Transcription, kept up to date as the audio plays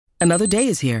Another day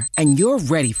is here, and you're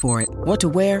ready for it. What to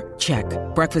wear? Check.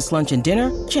 Breakfast, lunch, and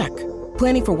dinner? Check.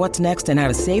 Planning for what's next and how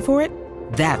to save for it?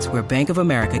 That's where Bank of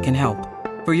America can help.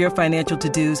 For your financial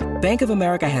to-dos, Bank of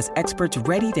America has experts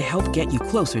ready to help get you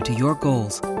closer to your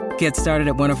goals. Get started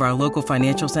at one of our local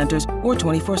financial centers or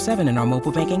 24/7 in our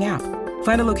mobile banking app.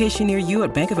 Find a location near you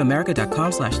at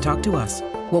bankofamerica.com/talktous.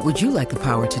 What would you like the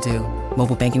power to do?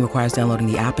 Mobile banking requires downloading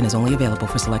the app and is only available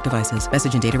for select devices.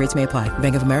 Message and data rates may apply.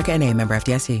 Bank of America N.A., member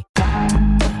FDIC.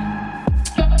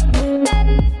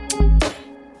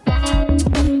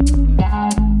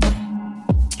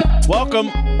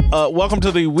 Welcome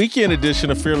to the weekend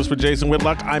edition of Fearless with Jason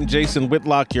Whitlock. I'm Jason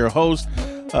Whitlock, your host.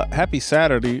 Happy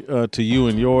Saturday to you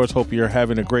and yours. Hope you're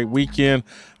having a great weekend.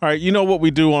 All right, you know what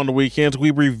we do on the weekends? We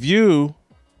review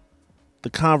the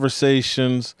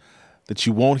conversations that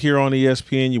you won't hear on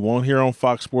ESPN, you won't hear on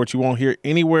Fox Sports, you won't hear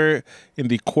anywhere in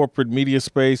the corporate media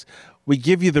space. We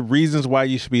give you the reasons why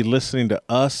you should be listening to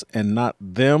us and not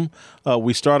them.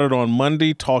 We started on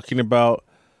Monday talking about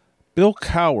Bill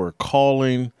Cowher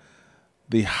calling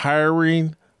the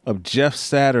hiring of Jeff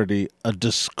Saturday a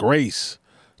disgrace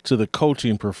to the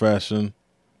coaching profession.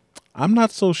 I'm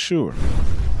not so sure.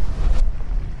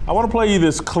 I want to play you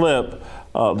this clip.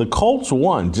 The Colts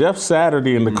won. Jeff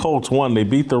Saturday and the Colts won. They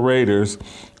beat the Raiders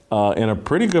in a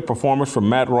pretty good performance from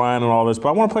Matt Ryan and all this. But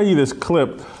I want to play you this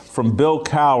clip from Bill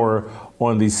Cowher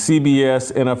on the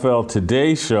CBS NFL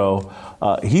Today show.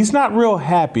 He's not real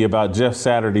happy about Jeff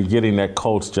Saturday getting that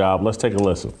Colts job. Let's take a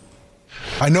listen.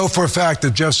 I know for a fact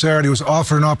that Jeff Saturday was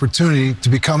offered an opportunity to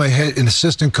become an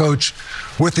assistant coach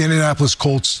with the Indianapolis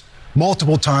Colts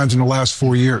multiple times in the last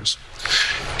 4 years.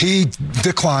 He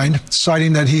declined,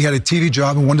 citing that he had a TV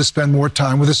job and wanted to spend more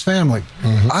time with his family.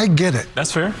 Mm-hmm. I get it.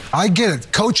 That's fair. I get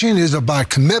it. Coaching is about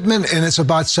commitment and it's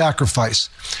about sacrifice.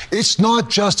 It's not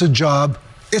just a job,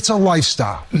 it's a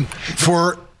lifestyle.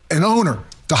 For an owner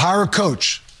to hire a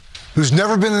coach who's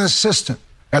never been an assistant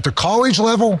at the college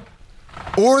level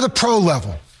or the pro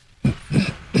level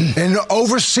and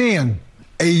overseeing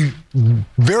a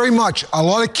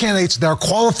lot of candidates that are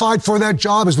qualified for that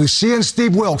job, as we see in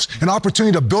Steve Wilks, an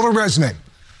opportunity to build a resume.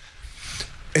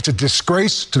 It's a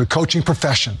disgrace to the coaching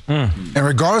profession. And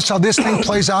regardless how this thing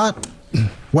plays out,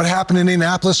 what happened in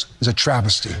Indianapolis is a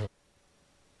travesty.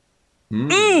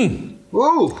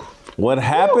 Woo. What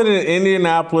happened in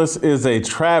Indianapolis is a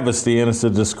travesty, and it's a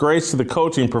disgrace to the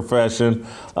coaching profession.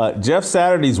 Jeff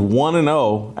Saturday's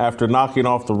 1-0 after knocking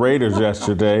off the Raiders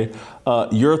yesterday.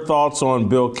 Your thoughts on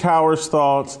Bill Cowher's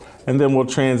thoughts, and then we'll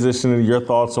transition into your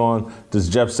thoughts on, does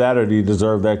Jeff Saturday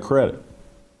deserve that credit?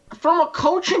 From a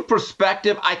coaching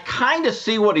perspective, I kind of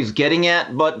see what he's getting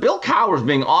at, but Bill Cowher's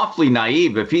being awfully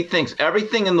naive if he thinks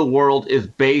everything in the world is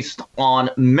based on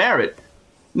merit.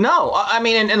 No, I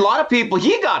mean, and a lot of people,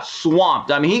 he got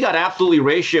swamped. I mean, he got absolutely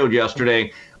ratioed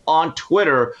yesterday on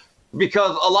Twitter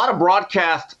because a lot of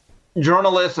broadcast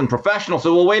journalists and professionals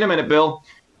said, well, wait a minute, Bill.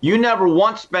 You never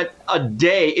once spent a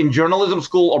day in journalism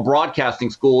school or broadcasting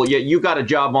school, yet you got a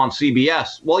job on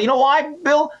CBS. Well, you know why,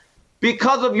 Bill?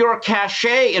 Because of your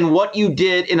cachet and what you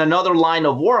did in another line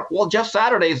of work. Well, Jeff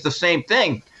Saturday is the same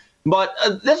thing. But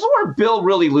this is where Bill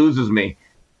really loses me.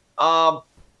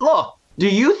 Look. Do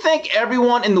you think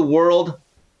everyone in the world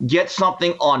gets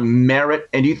something on merit?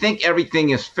 And do you think everything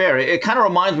is fair? It kind of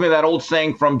reminds me of that old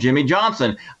saying from Jimmy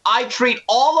Johnson. I treat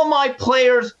all of my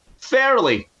players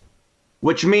fairly,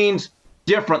 which means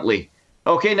differently.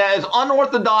 Okay, now as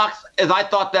unorthodox as I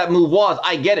thought that move was,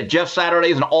 I get it. Jeff Saturday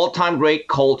is an all-time great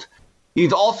Colt.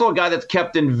 He's also a guy that's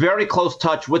kept in very close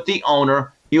touch with the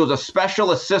owner. He was a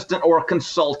special assistant or a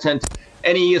consultant,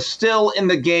 and he is still in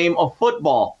the game of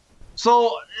football.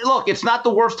 So, look, it's not the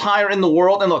worst hire in the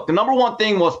world. And look, the number one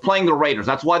thing was playing the Raiders.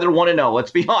 That's why they're 1-0. Let's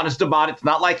be honest about it. It's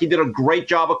not like he did a great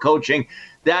job of coaching.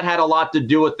 That had a lot to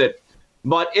do with it.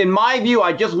 But in my view,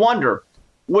 I just wonder,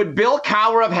 would Bill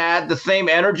Cowher have had the same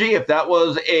energy if that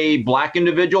was a black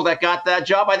individual that got that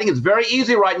job? I think it's very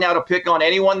easy right now to pick on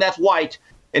anyone that's white.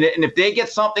 And if they get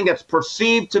something that's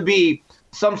perceived to be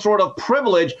some sort of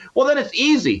privilege, well, then it's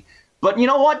easy. But you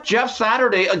know what? Jeff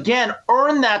Saturday, again,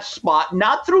 earned that spot,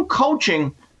 not through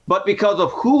coaching, but because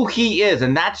of who he is.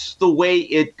 And that's the way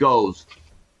it goes.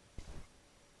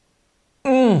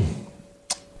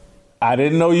 I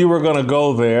didn't know you were going to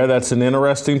go there. That's an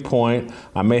interesting point.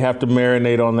 I may have to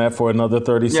marinate on that for another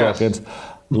 30 seconds.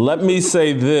 Let me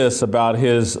say this about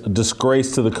his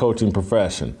disgrace to the coaching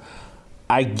profession.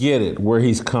 I get it, where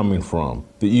he's coming from.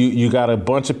 You got a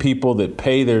bunch of people that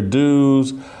pay their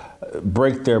dues,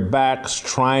 break their backs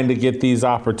trying to get these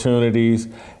opportunities.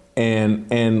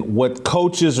 And what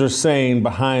coaches are saying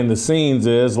behind the scenes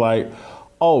is like,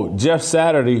 oh, Jeff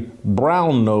Saturday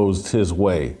brown-nosed his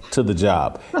way to the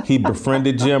job. He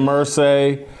befriended Jim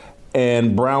Irsay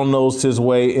and brown-nosed his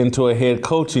way into a head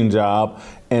coaching job.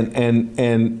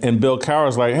 And Bill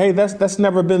Cowher's like, hey, that's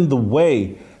never been the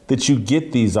way that you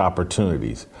get these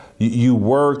opportunities. You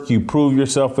work, you prove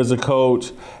yourself as a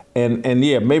coach. And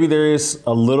yeah, maybe there is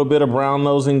a little bit of brown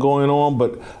nosing going on,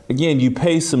 but again, you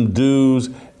pay some dues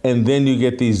and then you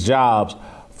get these jobs.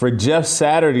 For Jeff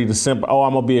Saturday to simply,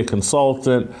 I'm going to be a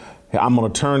consultant, I'm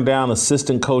going to turn down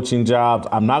assistant coaching jobs,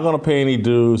 I'm not going to pay any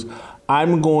dues,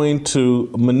 I'm going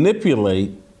to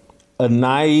manipulate a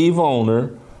naive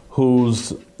owner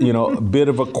who's, a bit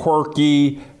of a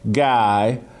quirky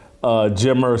guy,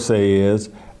 Jim Irsay is.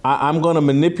 I'm going to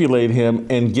manipulate him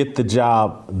and get the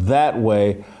job that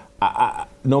way.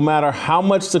 No matter how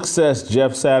much success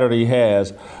Jeff Saturday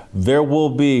has, there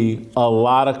will be a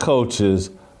lot of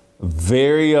coaches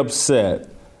very upset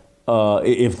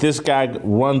if this guy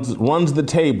runs the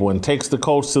table and takes the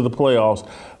coach to the playoffs.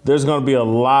 There's going to be a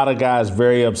lot of guys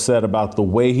very upset about the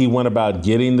way he went about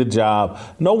getting the job.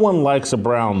 No one likes a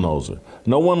brown noser.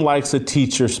 No one likes a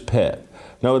teacher's pet.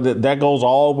 No, that goes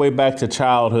all the way back to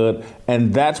childhood,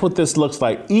 and that's what this looks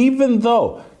like. Even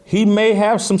though he may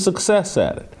have some success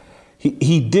at it,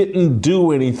 he didn't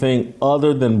do anything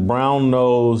other than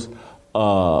brown-nose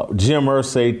Jim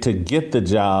Irsay to get the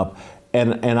job,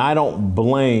 and I don't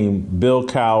blame Bill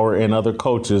Cowher and other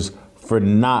coaches for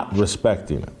not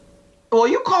respecting it. Well,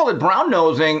 you call it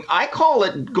brown-nosing. I call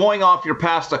it going off your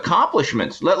past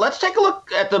accomplishments. Let's take a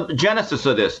look at the genesis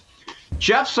of this.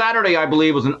 Jeff Saturday, I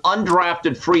believe, was an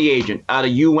undrafted free agent out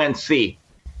of UNC.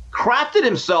 Crafted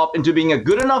himself into being a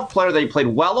good enough player that he played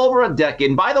well over a decade.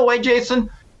 And by the way, Jason,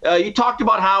 you talked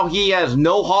about how he has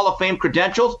no Hall of Fame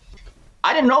credentials.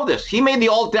 I didn't know this. He made the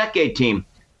all-decade team.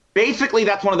 Basically,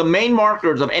 that's one of the main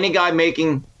markers of any guy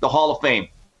making the Hall of Fame.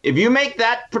 If you make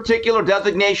that particular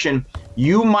designation,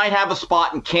 you might have a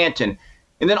spot in Canton.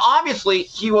 And then obviously,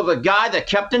 he was a guy that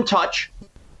kept in touch.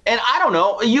 And I don't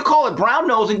know, you call it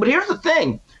brown-nosing, but here's the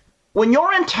thing. When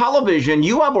you're in television,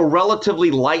 you have a relatively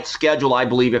light schedule, I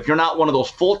believe, if you're not one of those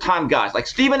full-time guys. Like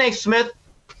Stephen A. Smith,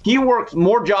 he works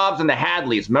more jobs than the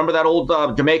Hadleys. Remember that old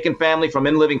Jamaican family from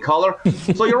In Living Color?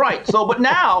 So you're right. But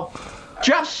now,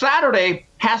 Jeff Saturday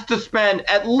has to spend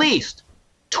at least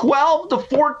 12 to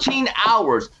 14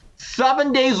 hours,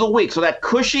 7 days a week. So that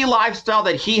cushy lifestyle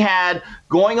that he had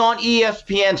going on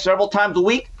ESPN several times a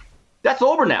week, that's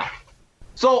over now.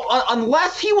 So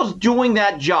unless he was doing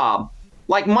that job,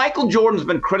 like Michael Jordan's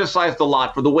been criticized a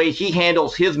lot for the way he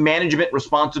handles his management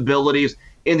responsibilities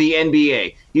in the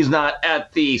NBA. He's not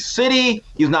at the city.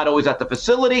 He's not always at the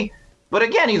facility. But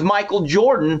again, he's Michael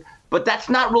Jordan. But that's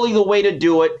not really the way to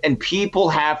do it, and people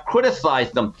have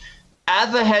criticized him.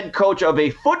 As a head coach of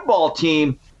a football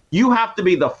team, you have to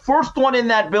be the first one in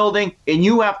that building, and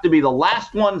you have to be the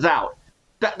last ones out.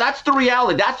 That's the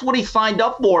reality. That's what he signed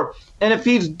up for. And if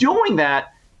he's doing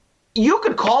that, you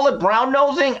could call it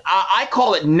brown-nosing. I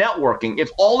call it networking.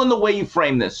 It's all in the way you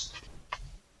frame this.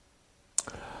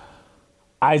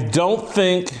 I don't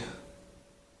think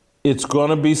it's going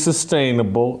to be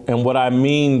sustainable. And what I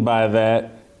mean by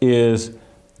that is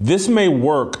this may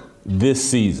work this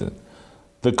season.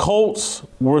 The Colts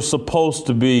were supposed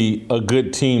to be a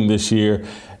good team this year,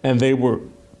 and they were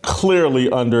clearly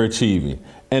underachieving.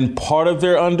 And part of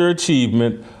their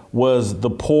underachievement was the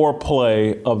poor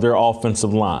play of their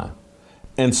offensive line.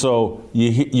 And so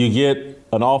you get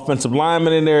an offensive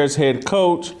lineman in there as head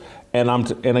coach, and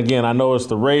again, I know it's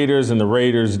the Raiders, and the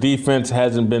Raiders' defense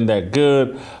hasn't been that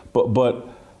good, but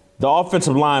the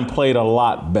offensive line played a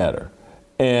lot better.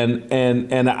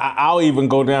 And I'll even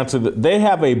go down to they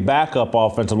have a backup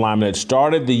offensive lineman that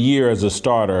started the year as a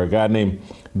starter, a guy named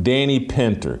Danny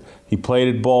Pinter. He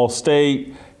played at Ball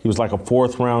State. He was like a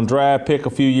fourth-round draft pick a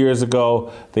few years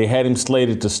ago. They had him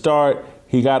slated to start.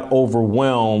 He got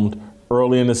overwhelmed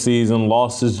early in the season,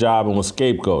 lost his job, and was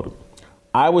scapegoated.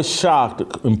 I was shocked,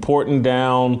 important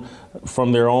down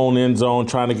from their own end zone,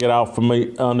 trying to get out from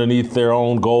underneath their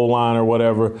own goal line or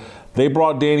whatever. They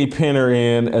brought Danny Pinter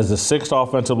in as the sixth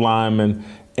offensive lineman,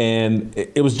 and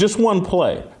it was just one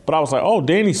play. But I was like, oh,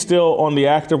 Danny's still on the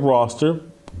active roster.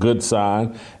 Good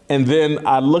sign. And then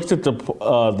I looked at the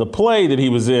play that he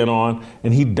was in on,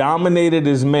 and he dominated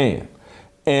his man.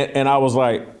 And I was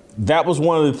like, that was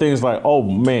one of the things like, oh,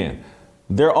 man,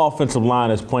 their offensive line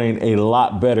is playing a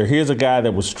lot better. Here's a guy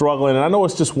that was struggling, and I know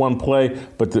it's just one play,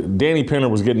 but Danny Pinter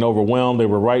was getting overwhelmed. They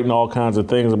were writing all kinds of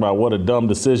things about what a dumb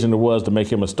decision it was to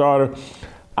make him a starter.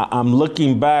 I'm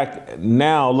looking back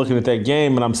now, looking at that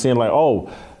game, and I'm seeing like, oh,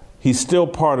 he's still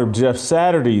part of Jeff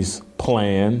Saturday's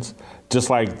plans just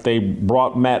like they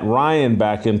brought Matt Ryan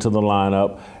back into the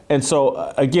lineup. And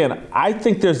so, again, I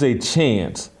think there's a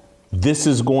chance this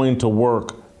is going to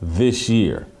work this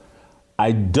year.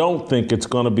 I don't think it's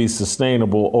going to be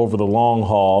sustainable over the long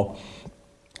haul.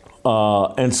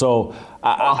 And so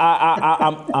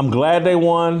I'm glad they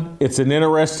won. It's an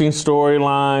interesting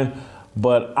storyline,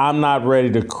 but I'm not ready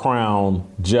to crown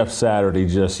Jeff Saturday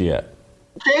just yet.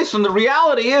 Jason, the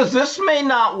reality is this may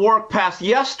not work past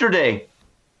yesterday.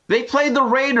 They played the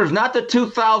Raiders, not the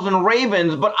 2000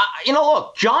 Ravens. But,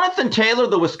 look, Jonathan Taylor,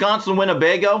 the Wisconsin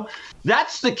Winnebago,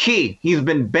 that's the key. He's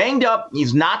been banged up.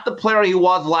 He's not the player he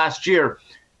was last year.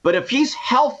 But if he's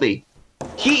healthy,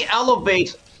 he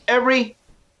elevates every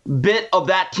bit of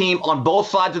that team on both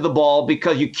sides of the ball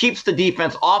because he keeps the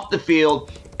defense off the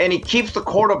field and he keeps the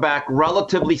quarterback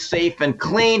relatively safe and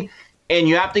clean. And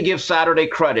you have to give Saturday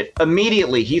credit.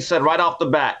 Immediately, he said right off the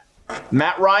bat,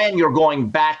 Matt Ryan, you're going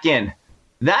back in.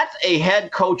 That's a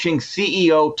head coaching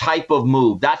CEO type of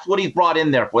move. That's what he's brought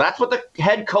in there for. That's what the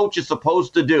head coach is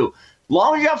supposed to do. As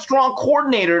long as you have strong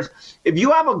coordinators, if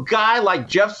you have a guy like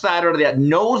Jeff Saturday that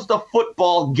knows the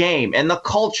football game and the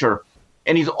culture,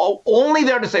 and he's only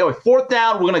there to say, oh, fourth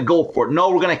down, we're going to go for it. No,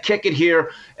 we're going to kick it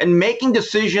here, and making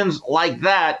decisions like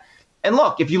that. And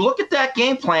look, if you look at that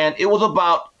game plan, it was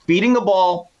about feeding the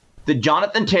ball to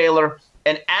Jonathan Taylor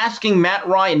and asking Matt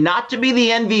Ryan not to be the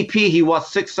MVP he was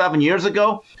 6-7 years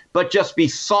ago, but just be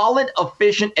solid,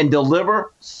 efficient, and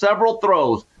deliver several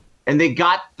throws. And they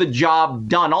got the job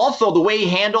done. Also, the way he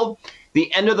handled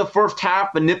the end of the first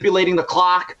half, manipulating the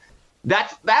clock,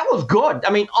 that was good. I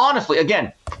mean, honestly,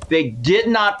 again, they did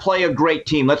not play a great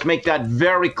team. Let's make that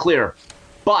very clear.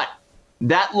 But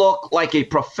that looked like a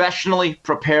professionally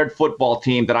prepared football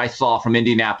team that I saw from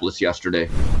Indianapolis yesterday.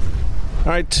 All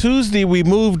right, Tuesday, we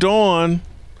moved on.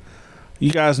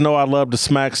 You guys know I love to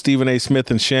smack Stephen A.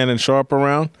 Smith and Shannon Sharpe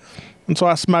around. And so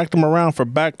I smacked them around for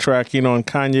backtracking on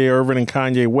Kanye Irving and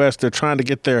Kanye West. They're trying to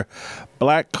get their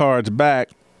black cards back.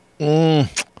 Don't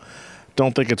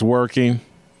think it's working.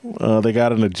 They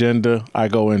got an agenda. I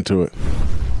go into it.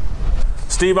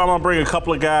 Steve, I'm going to bring a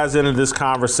couple of guys into this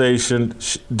conversation,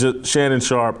 Shannon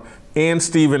Sharpe and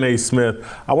Stephen A. Smith.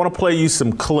 I want to play you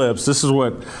some clips. This is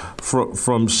what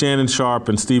from Shannon Sharpe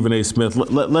and Stephen A. Smith.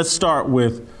 Let's start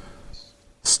with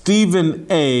Stephen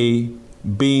A.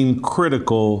 being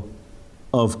critical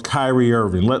of Kyrie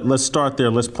Irving. Let's start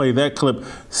there. Let's play that clip.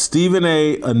 Stephen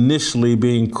A. initially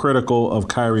being critical of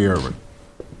Kyrie Irving.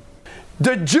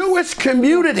 The Jewish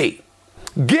community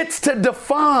gets to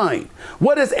define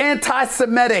what is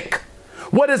anti-Semitic,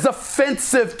 what is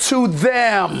offensive to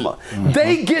them. Mm-hmm.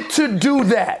 They get to do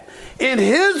that. In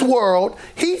his world,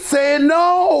 he's saying,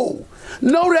 no,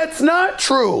 that's not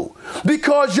true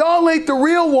because y'all ain't the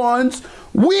real ones.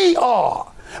 We are.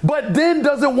 But then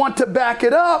doesn't want to back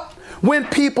it up when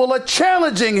people are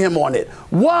challenging him on it.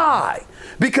 Why?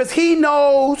 Because he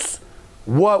knows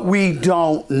what we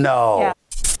don't know. Yeah.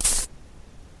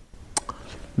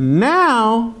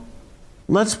 Now,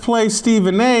 let's play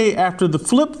Stephen A. after the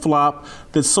flip-flop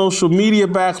that social media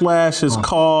backlash has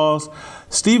caused.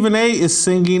 Stephen A. is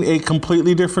singing a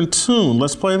completely different tune.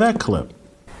 Let's play that clip.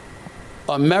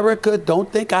 America,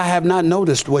 don't think I have not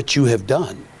noticed what you have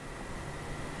done.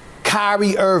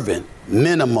 Kyrie Irving,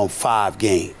 minimum 5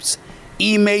 games.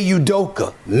 Ime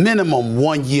Udoka, minimum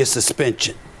 1 year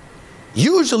suspension.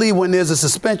 Usually when there's a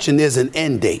suspension, there's an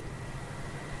end date.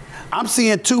 I'm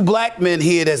seeing 2 black men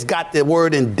here that's got the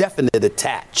word indefinite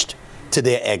attached to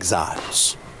their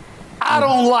exiles. I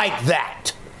don't like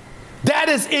that. That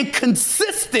is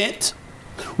inconsistent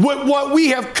with what we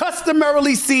have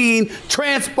customarily seen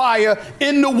transpire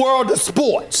in the world of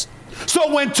sports.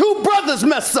 So when 2 brothers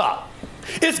mess up,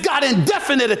 it's got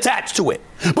indefinite attached to it.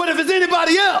 But if it's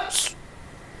anybody else,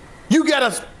 you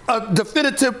get a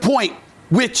definitive point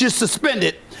which is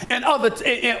suspended and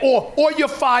or you're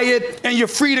fired and you're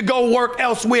free to go work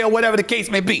elsewhere, whatever the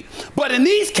case may be. But in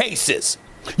these cases,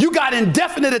 you got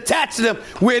indefinite attached to them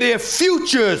where their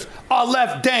futures are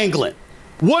left dangling.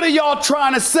 What are y'all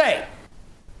trying to say?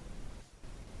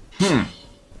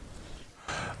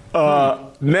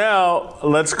 Now,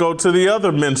 let's go to the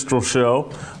other minstrel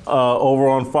show over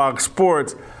on Fox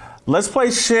Sports. Let's play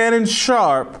Shannon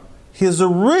Sharpe, his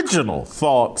original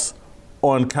thoughts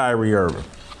on Kyrie Irving.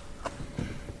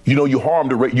 You know, you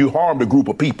harmed a group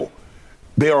of people.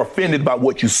 They are offended by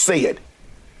what you said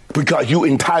because you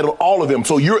entitled all of them.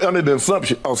 So you're under the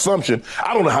assumption,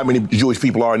 I don't know how many Jewish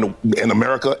people are in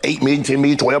America, 8 million, 10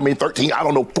 million, 12 million, 13, I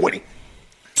don't know, 20.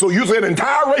 So you said an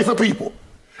entire race of people,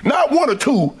 not 1 or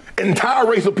 2, an entire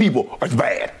race of people is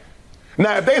bad.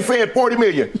 Now, if they said 40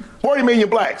 million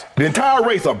blacks, the entire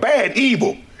race of bad,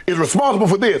 evil, is responsible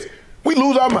for this, We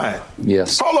lose our mind.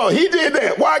 Yes. Hold on, he did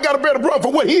that. Why I got a better brother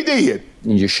for what he did?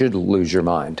 You should lose your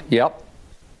mind. Yep.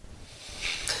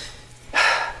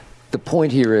 The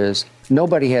point here is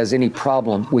nobody has any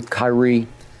problem with Kyrie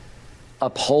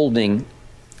upholding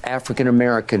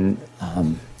African-American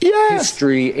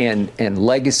history and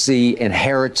legacy and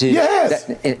heritage. Yes.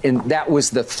 And that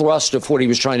was the thrust of what he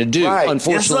was trying to do. Right.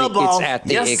 Unfortunately, Yes, it's at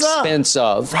the expense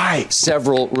of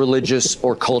several religious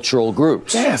or cultural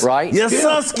groups. Yes. Right? Yes,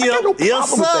 sir, Skip. I got no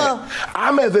Yes, problem with sir. that.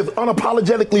 I'm as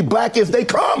unapologetically black as they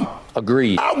come.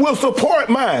 Agreed. I will support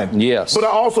mine. Yes. But I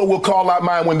also will call out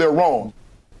mine when they're wrong.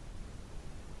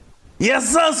 Yes,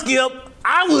 sir, Skip.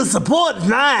 I will support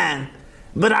mine,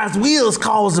 but I will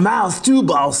call them out too,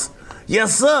 boss.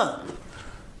 Yes, sir.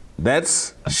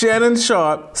 That's Shannon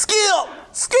Sharpe.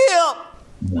 Skip.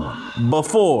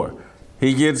 Before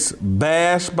he gets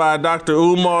bashed by Dr.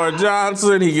 Umar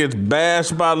Johnson, he gets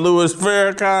bashed by Louis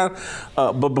Farrakhan,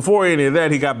 but before any of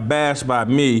that, he got bashed by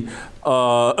me.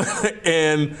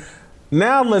 And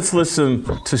now let's listen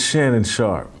to Shannon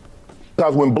Sharpe.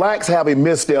 Because when blacks have a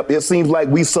misstep, it seems like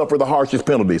we suffer the harshest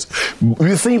penalties.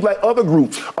 It seems like other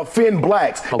groups offend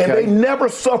blacks, and they never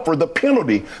suffer the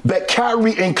penalty that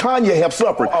Kyrie and Kanye have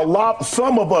suffered. A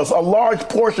large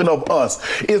portion of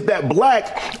us is that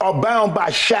blacks are bound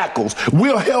by shackles.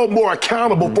 We're held more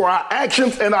accountable for our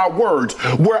actions and our words,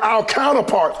 where our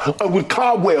counterparts with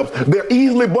cobwebs, they're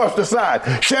easily brushed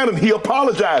aside. Shannon, he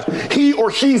apologized. He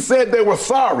or she said they were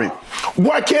sorry.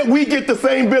 Why can't we get the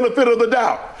same benefit of the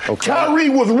doubt? Kyrie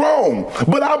was wrong,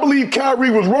 but I believe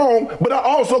Kyrie was wrong, but I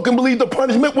also can believe the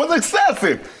punishment was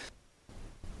excessive.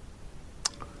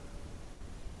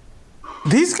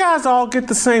 These guys all get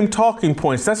the same talking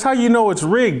points. That's how you know it's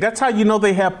rigged. That's how you know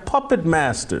they have puppet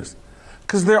masters,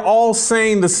 because they're all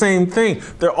saying the same thing.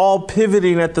 They're all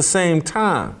pivoting at the same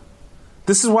time.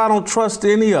 This is why I don't trust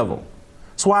any of them.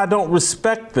 That's why I don't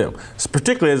respect them,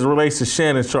 particularly as it relates to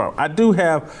Shannon Sharpe. I do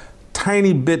have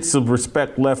tiny bits of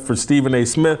respect left for Stephen A.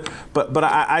 Smith, but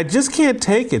I just can't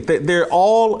take it. They're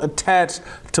all attached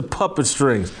to puppet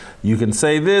strings. You can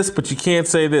say this, but you can't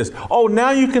say this. Oh,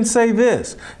 now you can say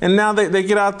this. And now they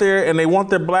get out there and they want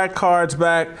their black cards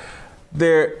back.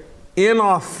 They're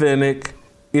inauthentic.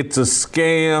 It's a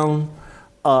scam.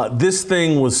 This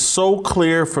thing was so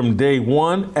clear from day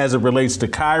one as it relates to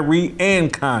Kyrie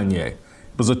and Kanye. It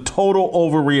was a total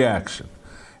overreaction.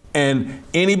 And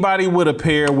anybody with a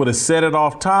pair would have said it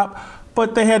off top,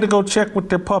 but they had to go check with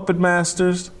their puppet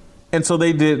masters, and so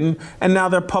they didn't. And now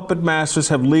their puppet masters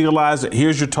have legalized it.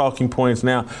 Here's your talking points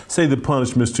now. Say the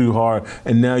punishment's too hard,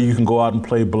 and now you can go out and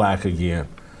play black again.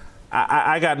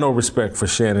 I got no respect for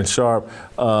Shannon Sharpe.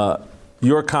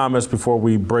 Your comments before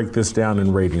we break this down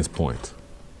in ratings points.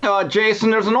 Jason,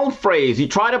 there's an old phrase. You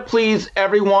try to please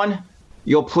everyone,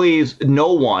 you'll please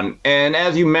no one. And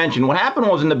as you mentioned, what happened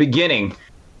was in the beginning,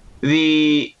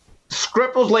 the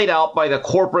script was laid out by the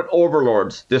corporate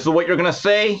overlords. This is what you're going to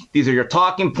say. These are your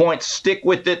talking points. Stick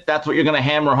with it. That's what you're going to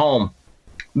hammer home.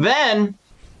 Then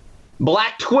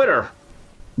Black Twitter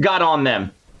got on them.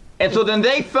 And so then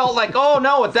they felt like, oh,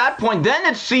 no, at that point, then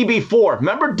it's CB4.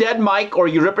 Remember Dead Mike or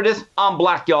Euripides? I'm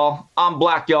black, y'all. I'm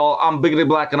black, y'all. I'm biggity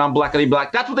black and I'm blackity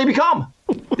black. That's what they become.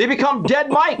 They become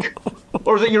Dead Mike.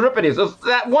 Or is it Euripides? It's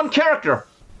that one character.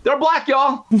 They're black,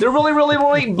 y'all. They're really, really,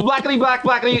 really blackity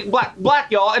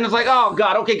black, y'all. And it's like, oh,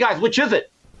 God, okay, guys, which is it?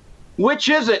 Which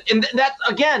is it? And that,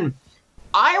 again,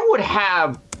 I would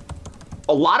have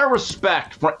a lot of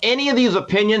respect for any of these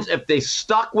opinions if they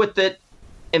stuck with it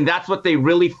and that's what they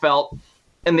really felt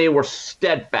and they were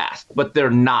steadfast, but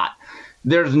they're not.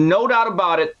 There's no doubt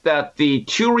about it that the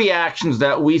two reactions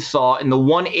that we saw in the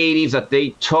 180s that they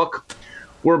took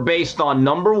were based on,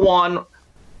 number one,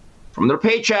 from their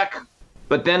paycheck,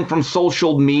 but then from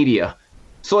social media.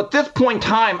 So at this point in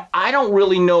time, I don't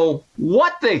really know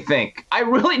what they think. I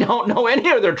really don't know any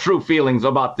of their true feelings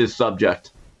about this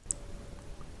subject.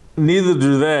 Neither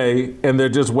do they, and they're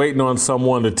just waiting on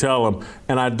someone to tell them.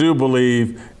 And I do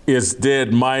believe it's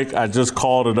Dead Mike. I just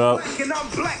called it up.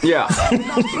 Yeah.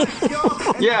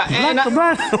 Yeah, and I'm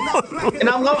going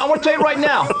to tell you right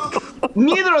now,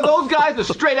 neither of those guys are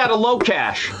straight out of low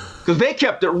cash. Because they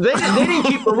kept it, they didn't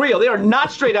keep it real. They are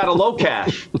not straight out of low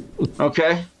cash.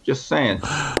 Okay? Just saying.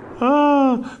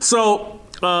 So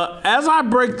as I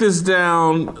break this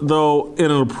down, though, in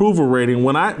an approval rating,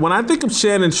 when I think of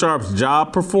Shannon Sharpe's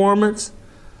job performance,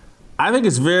 I think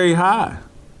it's very high.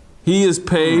 He is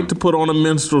paid to put on a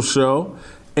minstrel show,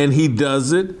 and he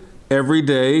does it every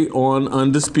day on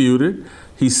Undisputed.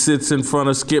 He sits in front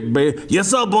of Skip Bayless. Yes,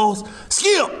 sir, boss.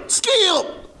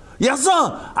 Skip. Yes,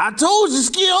 sir. I told you,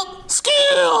 Skip.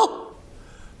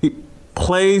 He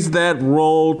plays that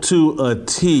role to a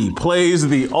T, plays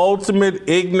the ultimate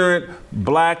ignorant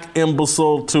black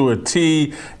imbecile to a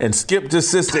T, and Skip just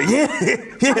sits there,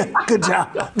 yeah, good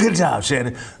job,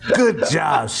 Shannon, good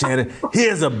job, Shannon,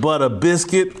 here's a butter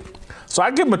biscuit. So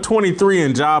I give him a 23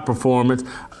 in job performance.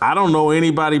 I don't know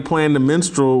anybody playing the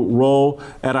minstrel role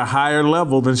at a higher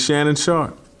level than Shannon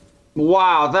Sharpe.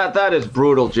 Wow, that is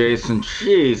brutal, Jason.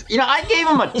 Jeez. I gave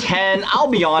him a 10. I'll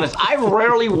be honest. I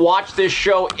rarely watch this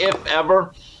show, if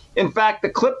ever. In fact, the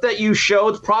clip that you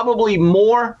showed is probably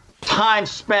more time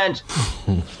spent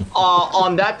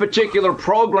on that particular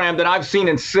program than I've seen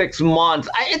in 6 months.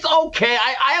 It's okay.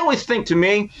 I always think, to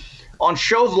me, on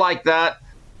shows like that,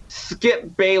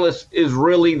 Skip Bayless is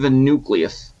really the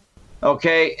nucleus.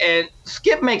 Okay? And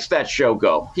Skip makes that show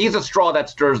go. He's a straw that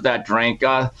stirs that drink.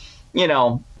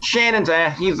 Shannon's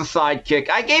he's a sidekick.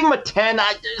 I gave him a 10.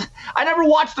 I never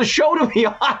watched the show, to be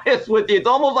honest with you. It's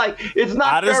almost like it's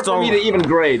not fair for me to even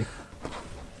grade.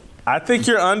 I think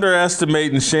you're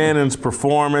underestimating Shannon's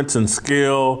performance and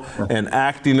skill and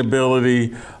acting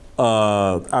ability.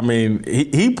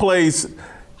 He plays.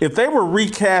 If they were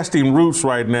recasting Roots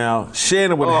right now,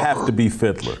 Shannon would have to be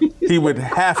Fiddler. He would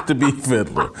have to be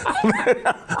Fiddler.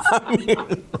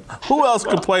 Who else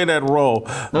could play that role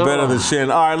better than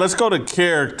Shannon? All right, let's go to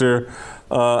character.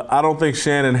 I don't think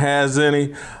Shannon has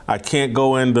any. I can't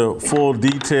go into full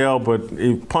detail, but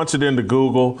punch it into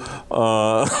Google.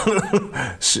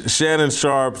 Shannon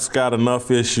Sharpe's got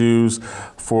enough issues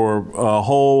for a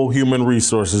whole human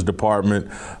resources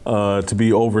department to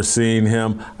be overseeing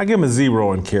him. I give him a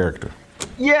 0 in character.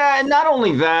 Yeah, and not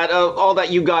only that, all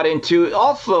that you got into,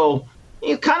 also,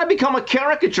 he's kind of become a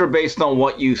caricature based on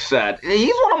what you said.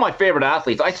 He's one of my favorite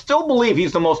athletes. I still believe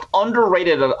he's the most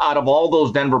underrated out of all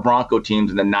those Denver Bronco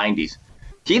teams in the 90s.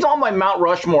 He's on my Mount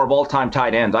Rushmore of all-time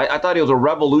tight ends. I thought he was a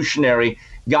revolutionary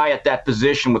guy at that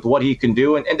position with what he can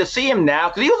do. And to see him now,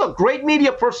 because he was a great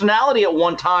media personality at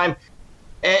one time,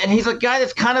 and he's a guy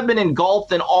that's kind of been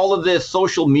engulfed in all of this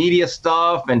social media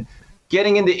stuff and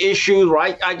getting into issues,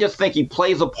 right? I just think he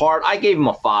plays a part. I gave him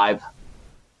a 5.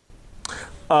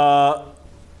 I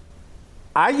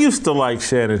used to like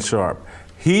Shannon Sharpe.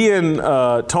 He and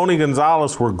Tony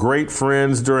Gonzalez were great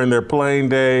friends during their playing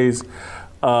days.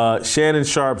 Shannon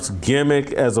Sharpe's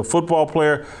gimmick as a football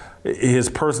player, his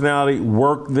personality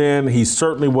worked then. He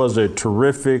certainly was a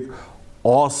terrific,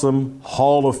 awesome,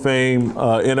 Hall of Fame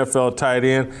NFL tight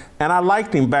end. And I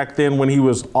liked him back then when he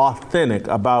was authentic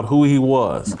about who he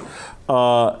was.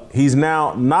 He's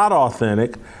now not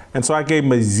authentic, and so I gave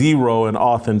him a 0 in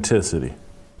authenticity.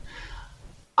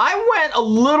 I went a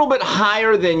little bit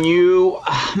higher than you.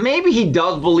 Maybe he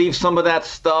does believe some of that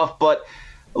stuff, but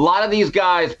a lot of these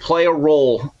guys play a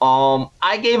role.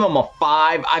 I gave him a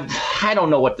 5. I don't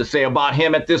know what to say about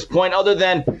him at this point other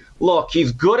than, look,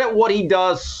 he's good at what he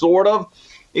does, sort of,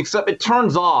 except it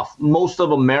turns off most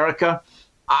of America.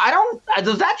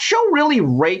 Does that show really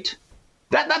rate?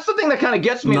 That's the thing that kind of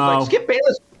gets me. No. It's like Skip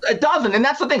Bayless, it doesn't. And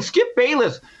that's the thing. Skip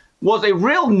Bayless was a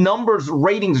real numbers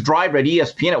ratings driver at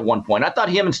ESPN at one point. I thought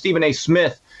him and Stephen A.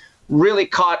 Smith really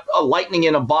caught a lightning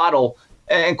in a bottle.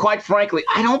 And quite frankly,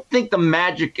 I don't think the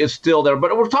magic is still there.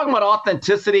 But we're talking about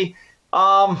authenticity.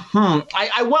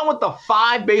 I went with the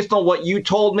 5 based on what you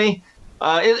told me.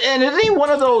 And is he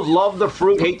one of those love the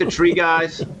fruit, hate the tree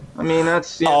guys? I mean,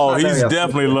 that's... Yeah, he's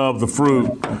definitely loved the fruit.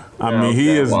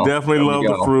 He has definitely loved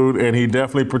the fruit, and he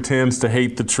definitely pretends to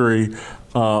hate the tree.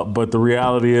 But the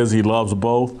reality is he loves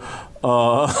both.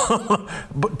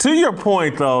 But to your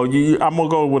point, though, I'm going to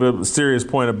go with a serious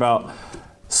point about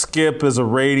Skip as a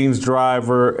ratings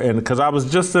driver. And because I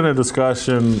was just in a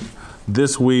discussion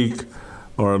this week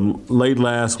or late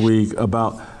last week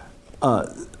about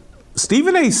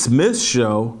Stephen A. Smith's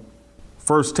show,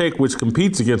 First Take, which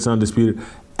competes against Undisputed,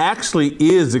 actually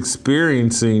is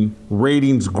experiencing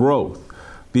ratings growth.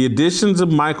 The additions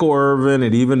of Michael Irvin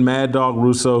and even Mad Dog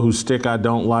Russo, whose stick I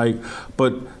don't like,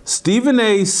 but Stephen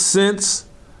A. since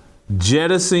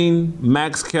jettisoning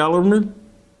Max Kellerman,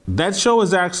 that show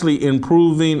is actually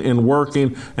improving and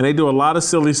working, and they do a lot of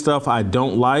silly stuff I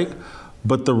don't like,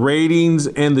 but the ratings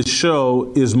and the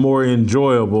show is more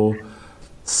enjoyable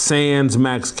sans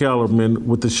Max Kellerman,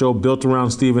 with the show built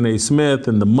around Stephen A. Smith,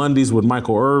 and the Mondays with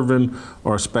Michael Irvin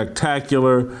are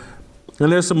spectacular.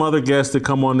 And there's some other guests that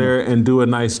come on there and do a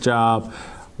nice job.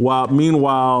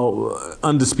 Meanwhile,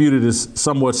 Undisputed is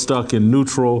somewhat stuck in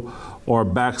neutral or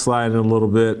backsliding a little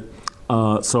bit.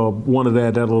 So I wanted to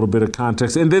add that little bit of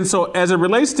context. And then so as it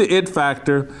relates to It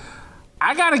Factor,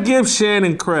 I got to give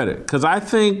Shannon credit because I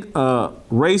think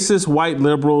racist white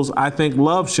liberals,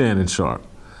 love Shannon Sharpe.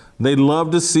 They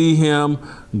love to see him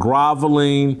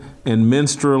groveling and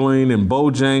minstrelling and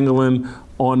bojangling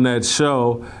on that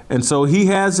show. And so he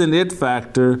has an it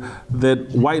factor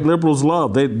that white liberals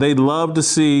love. They love to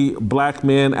see black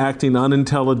men acting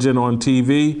unintelligent on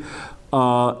TV,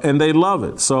 and they love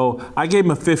it. So I gave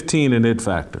him a 15 in it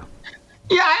factor.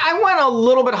 Yeah, I went a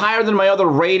little bit higher than my other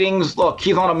ratings. Look,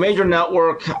 he's on a major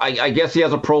network. I guess he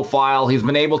has a profile. He's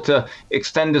been able to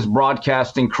extend his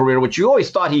broadcasting career, which you always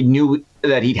thought he knew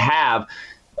that he'd have.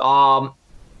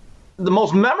 The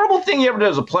most memorable thing he ever did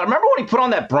as a player, remember when he put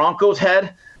on that Broncos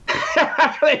head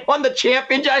after they won the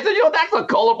championship? I said, that's a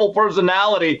colorful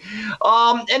personality.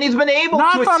 And he's been able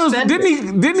to extend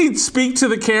didn't he speak to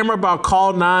the camera about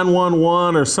call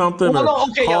 911 or something?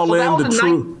 Call in the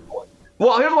truth?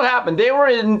 Well, here's what happened. They were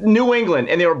in New England,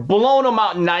 and they were blowing them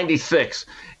out in 96.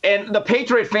 And the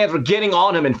Patriot fans were getting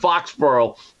on him in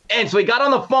Foxborough. And so he got on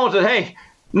the phone and said, hey,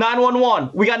 911,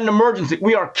 we got an emergency.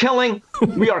 We are killing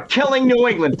New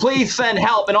England. Please send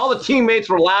help. And all the teammates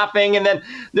were laughing. And then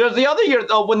there's the other year,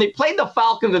 when they played the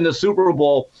Falcons in the Super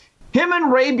Bowl, him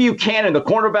and Ray Buchanan, the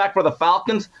cornerback for the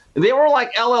Falcons, they were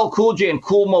like LL Cool J and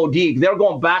Kool Moe Dee. They were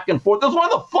going back and forth. It was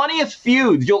one of the funniest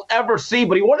feuds you'll ever see,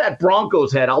 but he wore that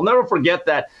Broncos head. I'll never forget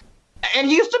that. And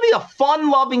he used to be a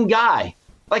fun-loving guy.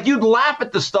 Like, you'd laugh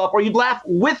at the stuff or you'd laugh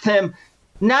with him.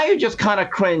 Now you just kind of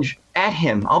cringe at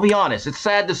him. I'll be honest. It's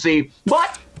sad to see.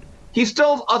 But he's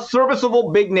still a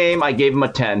serviceable big name. I gave him a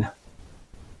 10.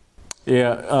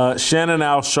 Yeah, Shannon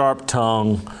Al Sharpe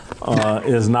tongue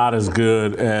is not as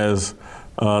good as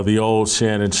the old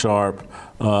Shannon Sharpe.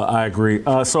 I agree.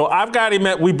 So I've got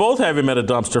him we both have him at a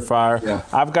dumpster fire. Yeah.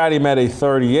 I've got him at a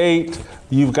 38.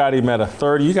 You've got him at a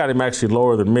 30. You got him actually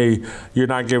lower than me. You're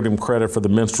not giving him credit for the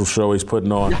minstrel show he's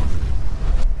putting on.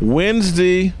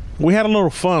 Wednesday, we had a little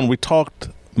fun. We talked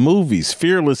movies,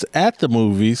 Fearless at the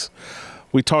movies.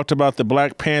 We talked about the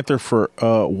Black Panther for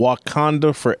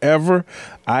Wakanda Forever.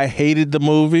 I hated the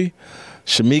movie.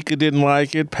 Shamika didn't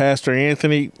like it. Pastor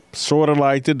Anthony sort of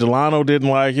liked it. Delano didn't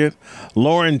like it.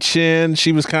 Lauren Chin,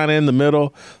 she was kind of in the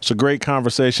middle. It's a great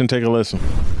conversation. Take a listen.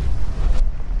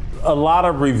 A lot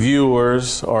of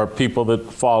reviewers or people that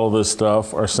follow this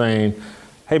stuff are saying,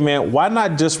 hey, man, why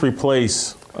not just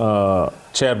replace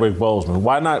Chadwick Boseman?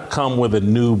 Why not come with a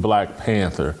new Black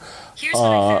Panther?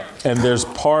 And there's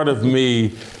part of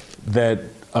me that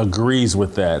agrees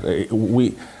with that.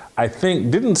 I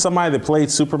think, didn't somebody that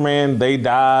played Superman, they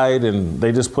died and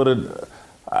they just put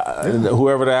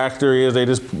whoever the actor is, they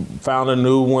just found a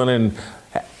new one, and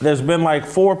there's been like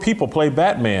 4 people play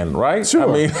Batman, right? Sure.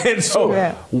 I mean, and so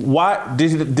why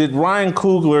did Ryan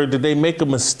Coogler, did they make a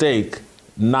mistake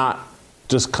not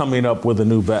just coming up with a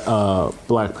new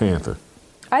Black Panther?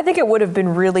 I think it would have been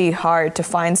really hard to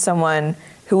find someone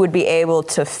who would be able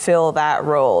to fill that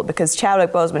role, because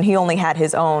Chadwick Boseman, he only had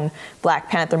his own Black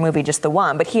Panther movie, just the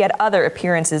one, but he had other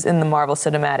appearances in the Marvel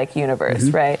Cinematic Universe,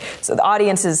 right? So the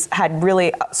audiences had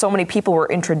really, so many people were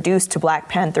introduced to Black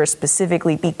Panther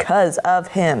specifically because of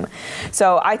him.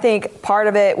 So I think part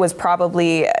of it was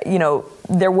probably,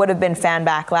 there would have been fan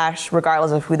backlash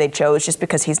regardless of who they chose, just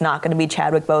because he's not going to be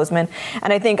Chadwick Boseman.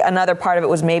 And I think another part of it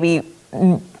was maybe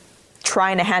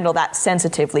trying to handle that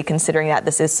sensitively, considering that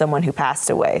this is someone who passed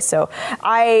away. So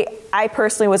I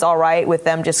personally was all right with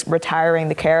them just retiring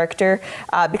the character,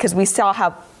 because we saw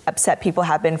how upset people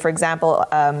have been. For example,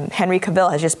 Henry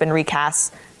Cavill has just been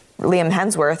recast Liam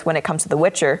Hemsworth when it comes to The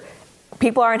Witcher.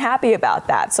 People aren't happy about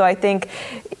that. So I think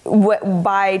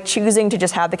by choosing to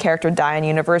just have the character die in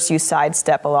universe, you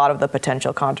sidestep a lot of the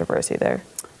potential controversy there.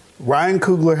 Ryan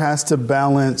Coogler has to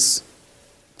balance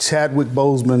Chadwick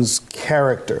Boseman's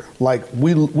character. Like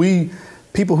we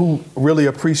people who really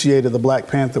appreciated the Black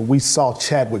Panther, we saw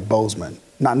Chadwick Boseman,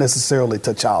 not necessarily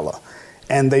T'Challa,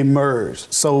 and they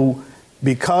merged. So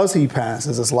because he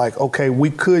passes, it's like, okay, we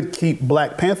could keep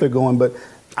Black Panther going, but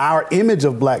our image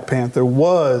of Black Panther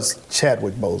was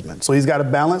Chadwick Boseman. So he's got to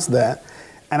balance that.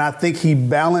 And I think he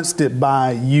balanced it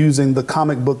by using the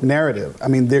comic book narrative. I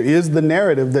mean, there is the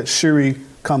narrative that Shuri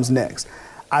comes next.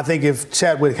 I think if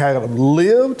Chadwick had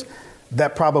lived,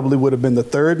 that probably would have been the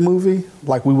 3rd movie.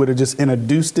 Like, we would have just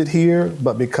introduced it here,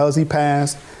 but because he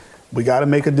passed, we got to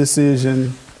make a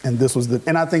decision, and this was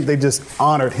and I think they just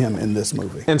honored him in this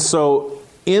movie. And so,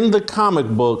 in the comic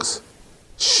books,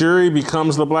 Shuri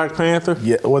becomes the Black Panther?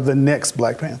 Yeah, or the next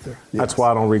Black Panther. Yes. That's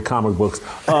why I don't read comic books.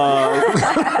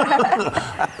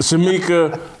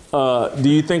 Shamika, do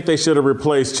you think they should have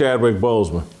replaced Chadwick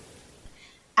Boseman?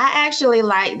 I actually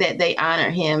like that they honor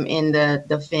him in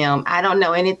the film. I don't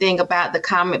know anything about the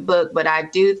comic book, but I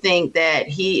do think that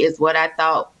he is what I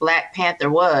thought Black Panther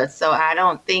was. So I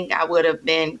don't think I would have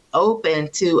been open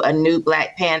to a new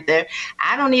Black Panther.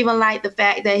 I don't even like the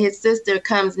fact that his sister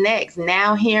comes next.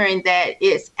 Now hearing that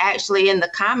it's actually in the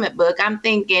comic book, I'm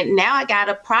thinking now I got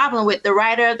a problem with the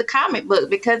writer of the comic book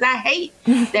because I hate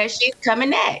that she's coming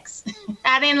next.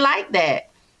 I didn't like that.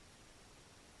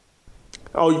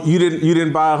 Oh, you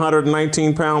didn't buy a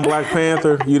 119-pound Black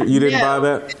Panther? You didn't buy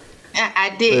that?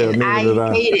 I did. Yeah,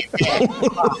 I hated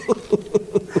that.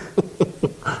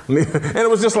 And it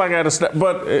was just like at a step.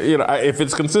 But if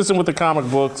it's consistent with the comic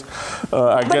books,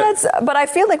 But I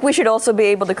feel like we should also be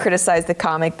able to criticize the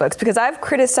comic books, because I've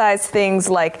criticized things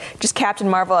like just Captain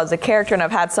Marvel as a character, and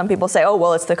I've had some people say, "Oh,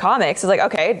 well, it's the comics." It's like,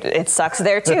 okay, it sucks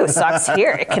there too. It sucks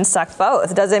here. It can suck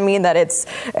both. It doesn't mean that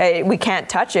we can't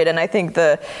touch it. And I think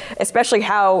especially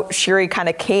how Shuri kind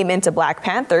of came into Black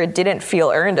Panther, it didn't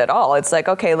feel earned at all. It's like,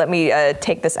 okay, let me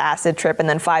take this acid trip, and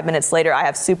then 5 minutes later, I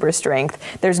have super strength.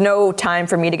 There's no time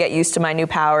for me to get used to my new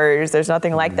powers. There's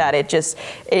nothing like that. It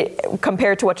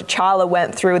compared to what T'Challa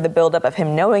went through, the buildup of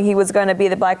him knowing he was going to be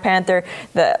the Black Panther,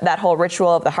 that whole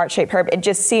ritual of the heart-shaped herb, it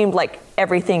just seemed like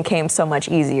everything came so much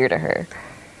easier to her.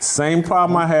 Same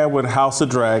problem I had with House of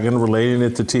Dragon, relating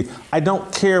it to TV. I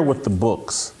don't care what the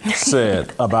books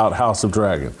said about House of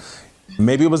Dragon.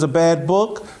 Maybe it was a bad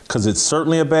book, because it's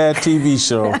certainly a bad TV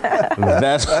show.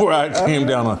 That's where I came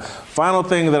down on. Final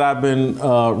thing that I've been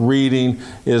reading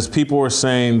is people are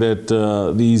saying that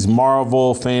these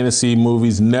Marvel fantasy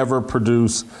movies never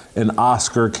produce an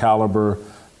Oscar caliber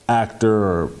actor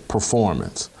or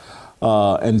performance.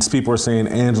 And people are saying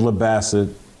Angela Bassett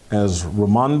as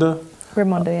Ramonda.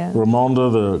 Ramonda, yeah.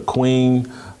 Ramonda, the queen,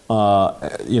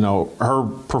 her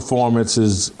performance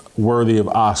is worthy of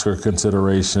Oscar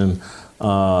consideration.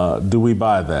 Do we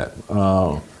buy that?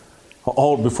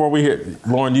 Before we hear,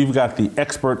 Lauren, you've got the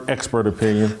expert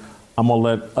opinion. I'm gonna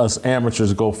let us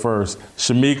amateurs go first.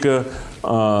 Shamika,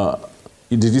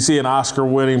 did you see an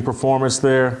Oscar-winning performance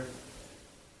there?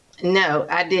 No,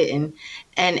 I didn't.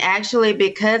 And actually,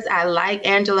 because I like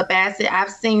Angela Bassett,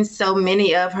 I've seen so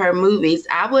many of her movies.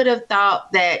 I would have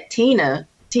thought that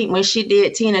when she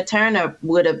did Tina Turner,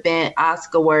 would have been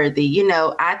Oscar worthy.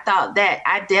 I thought that.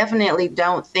 I definitely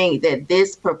don't think that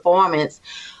this performance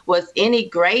was any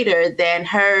greater than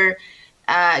her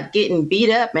getting beat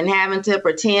up and having to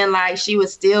pretend like she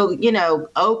was still,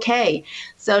 okay.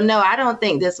 So no, I don't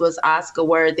think this was Oscar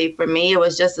worthy for me. It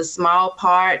was just a small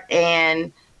part,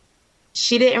 and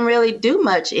she didn't really do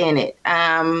much in it.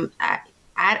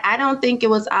 I don't think it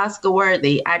was Oscar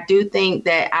worthy. I do think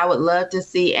that I would love to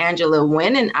see Angela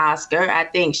win an Oscar. I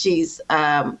think she's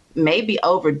maybe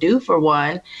overdue for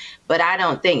one, but I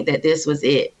don't think that this was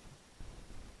it.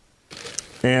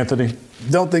 Anthony?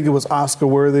 Don't think it was Oscar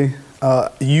worthy.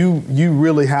 You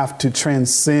really have to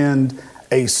transcend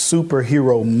a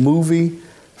superhero movie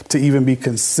to even be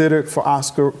considered for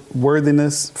Oscar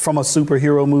worthiness from a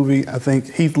superhero movie. I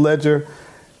think Heath Ledger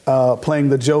playing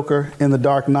the Joker in The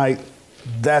Dark Knight,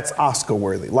 that's Oscar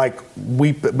worthy.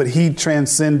 But he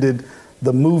transcended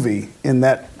the movie in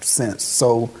that sense.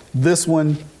 So this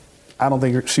one, I don't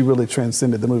think she really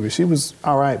transcended the movie. She was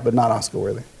all right, but not Oscar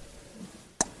worthy.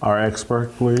 Our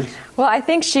expert, please. Well, I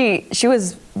think she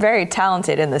was very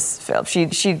talented in this film.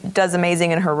 She does amazing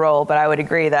in her role, but I would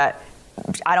agree that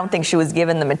I don't think she was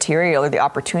given the material or the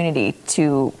opportunity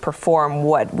to perform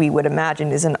what we would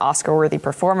imagine is an Oscar-worthy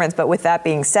performance. But with that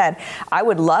being said, I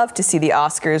would love to see the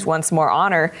Oscars once more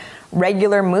honor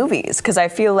regular movies, because I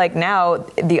feel like now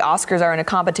the Oscars are in a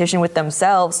competition with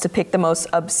themselves to pick the most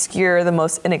obscure, the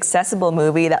most inaccessible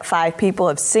movie that 5 people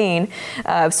have seen,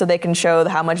 so they can show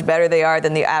how much better they are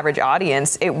than the average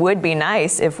audience. It would be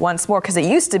nice if once more, because it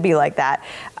used to be like that,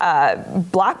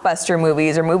 blockbuster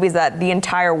movies or movies that the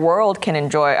entire world can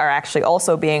enjoy are actually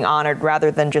also being honored,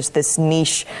 rather than just this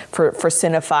niche for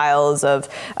cinephiles of,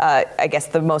 I guess,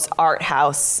 the most art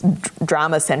house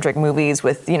drama-centric movies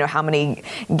with, how many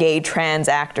gay trans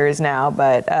actors now.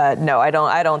 But no, I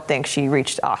don't think she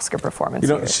reached Oscar performance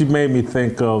here. She made me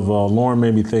think of, Lauren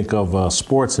made me think of a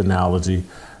sports analogy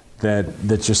that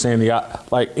you're saying,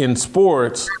 like in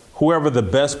sports, whoever the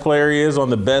best player is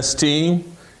on the best team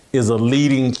is a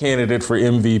leading candidate for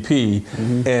MVP.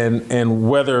 Mm-hmm. And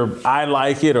whether I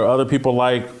like it or other people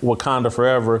like Wakanda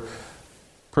Forever,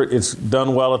 it's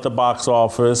done well at the box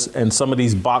office, and some of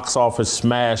these box office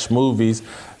smash movies,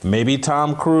 maybe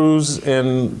Tom Cruise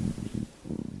and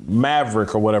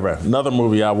Maverick or whatever, another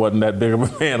movie I wasn't that big of a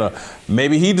fan of,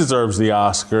 maybe he deserves the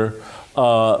Oscar.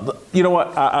 You know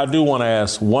what, I do want to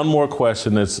ask one more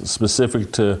question that's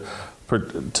specific to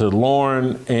to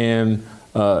Lauren and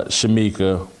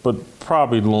Shamika, but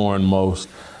probably Lauren most,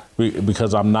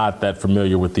 because I'm not that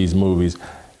familiar with these movies.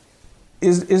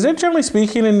 Is there, generally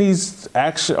speaking, in these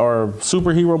action or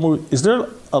superhero movies, is there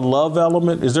a love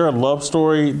element? Is there a love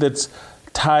story that's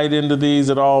tied into these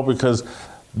at all? Because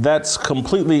that's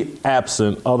completely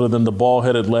absent, other than the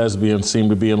bald-headed lesbians seem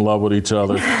to be in love with each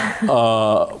other.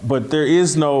 But there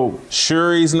is no,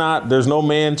 Shuri's not, there's no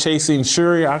man chasing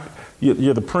Shuri.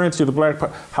 You're the prince, you're the black,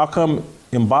 how come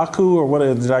M'Baku, or what,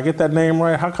 did I get that name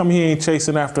right? How come he ain't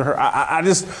chasing after her? I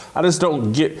just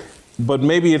don't get, but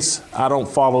maybe it's, I don't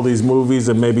follow these movies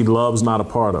and maybe love's not a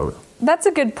part of it. That's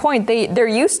a good point. There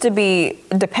used to be,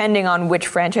 depending on which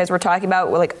franchise we're talking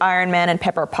about, like Iron Man and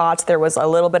Pepper Potts, there was a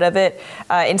little bit of it.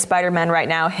 In Spider-Man right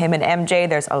now, him and MJ,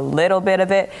 there's a little bit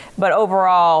of it. But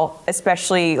overall,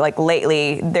 especially like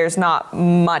lately, there's not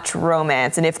much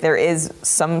romance. And if there is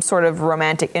some sort of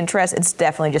romantic interest, it's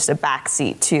definitely just a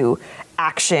backseat to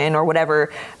action or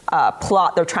whatever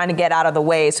plot they're trying to get out of the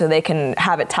way so they can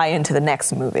have it tie into the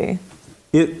next movie.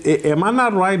 Am I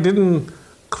not right? Didn't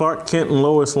Clark Kent and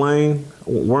Lois Lane,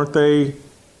 weren't they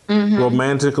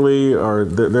romantically, or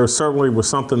there certainly was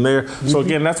something there? So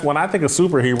again, that's when I think of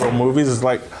superhero movies, it's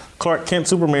like Clark Kent,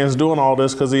 Superman's doing all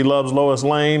this because he loves Lois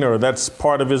Lane, or that's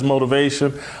part of his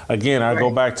motivation. Again, I go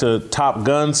back to Top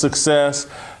Gun's success,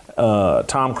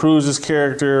 Tom Cruise's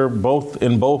character,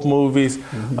 in both movies.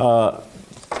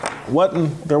 There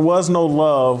was no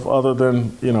love other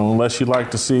than, unless you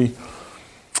like to see.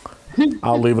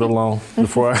 I'll leave it alone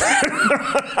before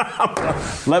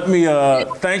let me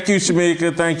thank you,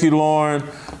 Shamika. Thank you, Lauren.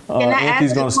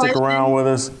 Anthony's going to stick around with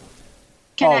us.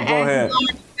 Go ahead.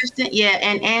 Yeah,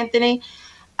 and Anthony,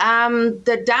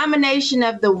 the domination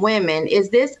of the women, is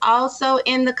this also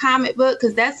in the comic book?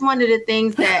 Because that's one of the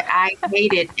things that I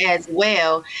hated as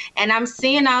well. And I'm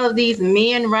seeing all of these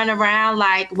men run around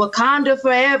like Wakanda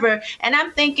forever. And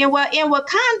I'm thinking, well, in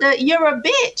Wakanda, you're a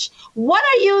bitch. What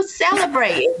are you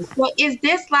celebrating? So is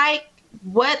this like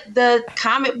what the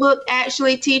comic book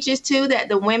actually teaches too, that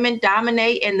the women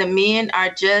dominate and the men are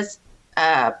just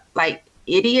like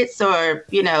idiots or,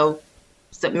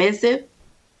 submissive?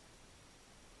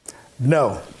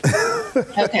 No.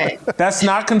 Okay. That's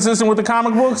not consistent with the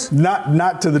comic books?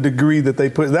 Not to the degree that they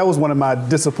put. That was one of my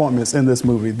disappointments in this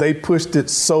movie. They pushed it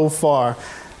so far.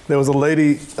 There was a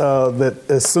lady that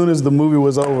as soon as the movie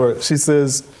was over, she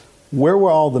says, where were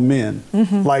all the men?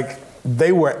 Like,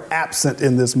 they were absent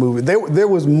in this movie. There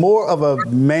was more of a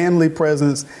manly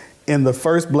presence in the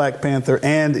first Black Panther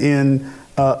and in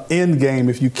Endgame,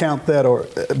 if you count that.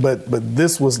 But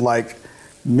this was like,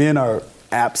 men are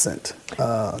absent.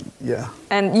 Yeah.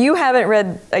 And you haven't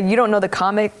read, you don't know the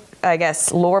comic, I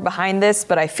guess, lore behind this,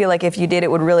 but I feel like if you did, it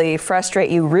would really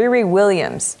frustrate you. Riri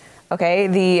Williams, okay,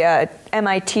 the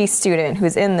MIT student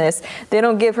who's in this, they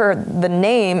don't give her the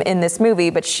name in this movie,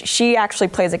 but she actually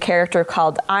plays a character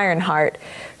called Ironheart,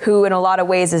 who in a lot of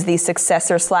ways is the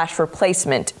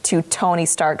successor/replacement to Tony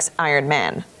Stark's Iron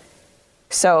Man.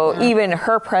 So even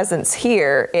her presence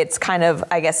here, it's kind of,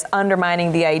 I guess,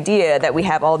 undermining the idea that we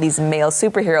have all these male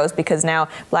superheroes, because now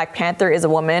Black Panther is a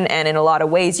woman, and in a lot of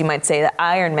ways you might say that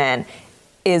Iron Man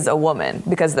is a woman,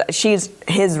 because she's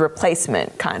his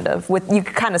replacement, kind of. You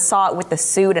kind of saw it with the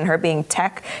suit and her being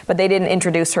tech, but they didn't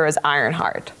introduce her as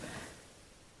Ironheart.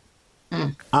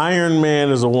 Iron Man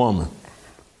is a woman.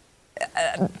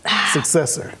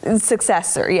 Successor,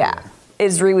 yeah.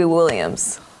 Is Riri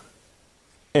Williams.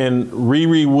 And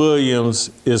Riri Williams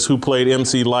is who played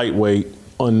MC Lightweight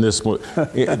on this movie.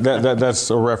 That's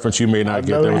a reference you may not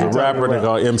get. There was a rapper that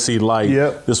called MC Light.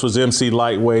 Yep. This was MC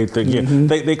Lightweight. Again,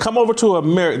 they come over to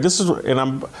America. This is,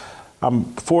 and I'm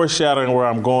foreshadowing where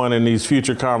I'm going in these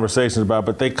future conversations about.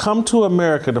 But they come to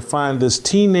America to find this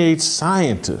teenage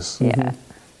scientist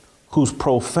who's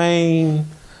profane,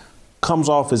 comes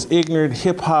off as ignorant,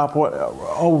 hip hop.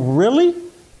 Oh, really?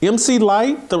 MC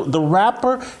Light, the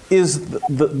rapper, is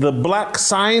the black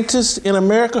scientist in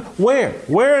America? Where?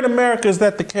 Where in America is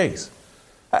that the case?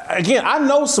 Again, I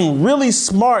know some really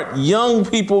smart young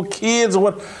people, kids,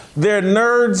 they're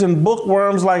nerds and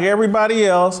bookworms like everybody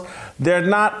else. They're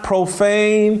not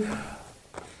profane.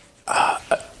 I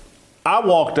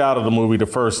walked out of the movie the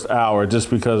first hour just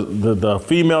because the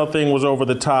female thing was over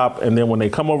the top, and then when they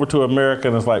come over to America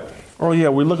and it's like, oh yeah,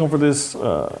 we're looking for this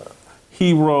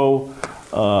hero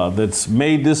that's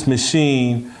made this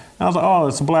machine. And I was like, oh,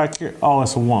 it's a black kid. Oh,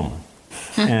 it's a woman.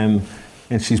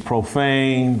 and she's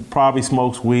profane, probably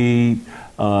smokes weed.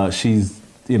 She's,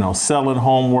 selling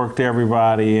homework to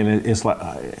everybody. And it's like,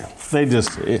 I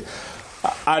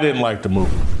didn't like the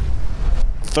movie.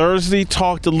 Thursday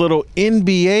talked a little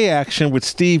NBA action with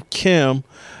Steve Kim.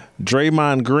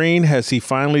 Draymond Green, has he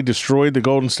finally destroyed the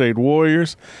Golden State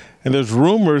Warriors? And there's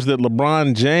rumors that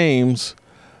LeBron James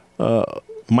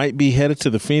might be headed to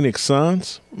the Phoenix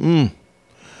Suns.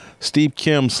 Steve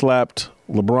Kim slapped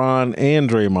LeBron and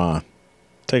Draymond.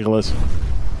 Take a listen.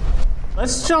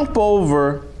 Let's jump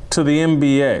over to the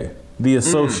NBA, the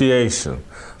association.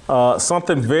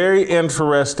 Something very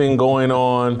interesting going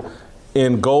on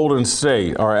in Golden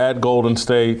State, or at Golden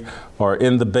State, or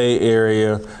in the Bay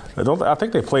Area. I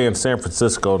think they play in San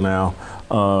Francisco now.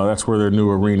 That's where their new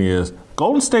arena is.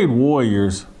 Golden State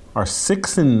Warriors are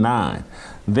 6-9.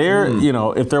 They're,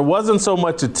 if there wasn't so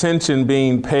much attention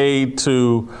being paid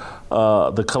to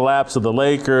the collapse of the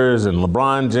Lakers and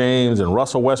LeBron James and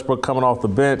Russell Westbrook coming off the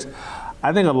bench,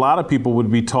 I think a lot of people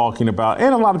would be talking about,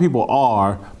 and a lot of people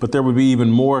are, but there would be even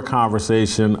more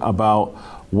conversation about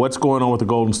what's going on with the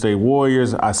Golden State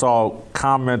Warriors. I saw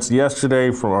comments yesterday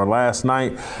or last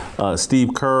night.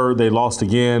 Steve Kerr, they lost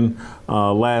again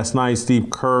last night. Steve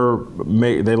Kerr,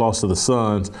 they lost to the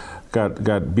Suns,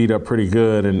 got beat up pretty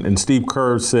good. And Steve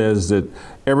Kerr says that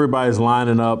everybody's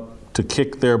lining up to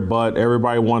kick their butt.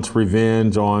 Everybody wants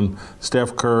revenge on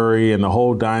Steph Curry and the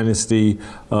whole dynasty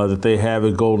that they have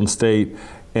at Golden State.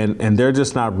 And they're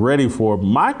just not ready for it.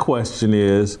 My question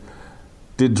is,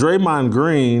 did Draymond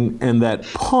Green and that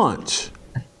punch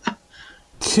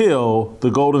kill the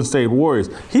Golden State Warriors?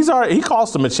 He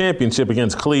cost them a championship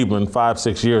against Cleveland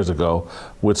 5-6 years ago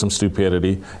with some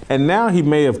stupidity. And now he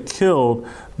may have killed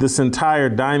this entire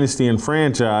dynasty and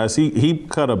franchise. He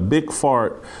cut a big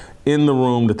fart in the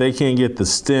room that they can't get the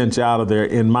stench out of there,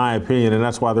 in my opinion, and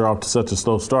that's why they're off to such a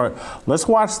slow start. Let's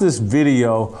watch this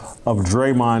video of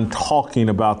Draymond talking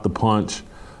about the punch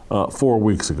 4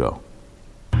 weeks ago.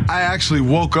 I actually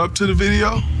woke up to the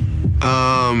video.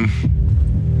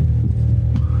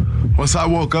 Once I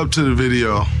woke up to the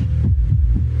video,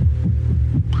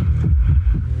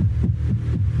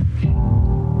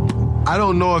 I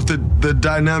don't know if the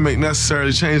dynamic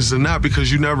necessarily changes or not,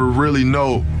 because you never really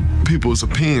know people's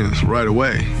opinions right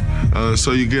away.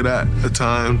 So you get at a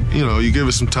time, you give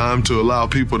it some time to allow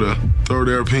people to throw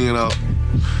their opinion out,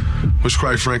 which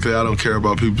quite frankly, I don't care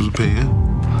about people's opinion.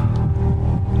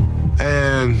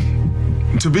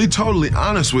 And to be totally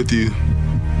honest with you,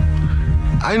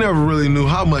 I never really knew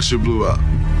how much it blew up,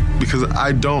 because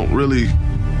I don't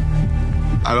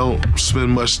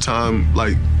spend much time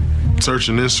like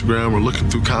searching Instagram or looking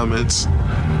through comments.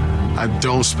 I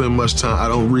don't spend much time, I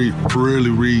don't really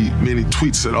read many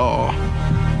tweets at all.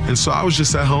 And so I was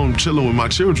just at home chilling with my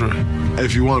children.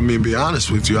 If you want me to be honest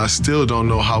with you, I still don't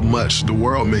know how much the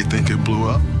world may think it blew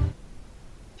up.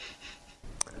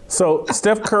 So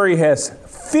Steph Curry has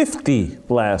 50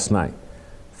 last night,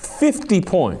 50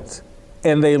 points,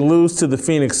 and they lose to the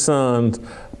Phoenix Suns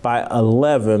by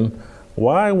 11.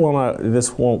 Why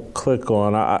this won't click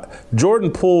on?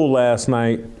 Jordan Poole last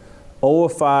night, 0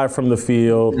 of 5 from the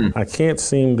field. I can't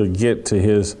seem to get to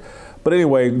his. But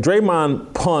anyway,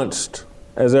 Draymond punched,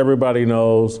 as everybody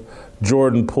knows.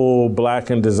 Jordan Poole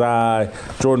blackened his eye.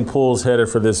 Jordan Poole's headed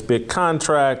for this big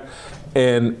contract.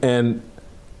 And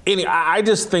I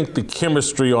just think the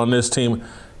chemistry on this team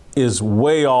is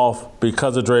way off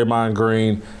because of Draymond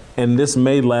Green, and this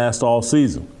may last all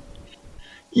season.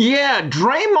 Yeah,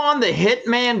 Draymond the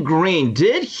Hitman Green,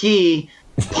 did he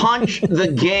punch the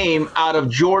game out of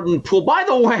Jordan Poole? By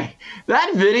the way,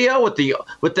 that video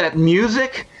with that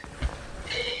music,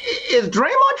 is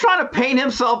Draymond trying to paint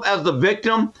himself as the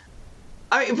victim?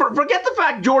 I mean, forget the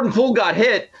fact Jordan Poole got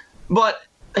hit, but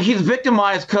he's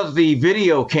victimized because the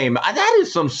video came. That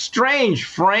is some strange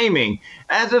framing,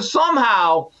 as if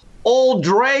somehow old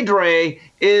Dre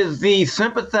is the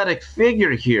sympathetic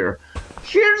figure here.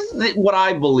 Here's what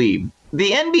I believe.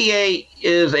 The NBA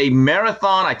is a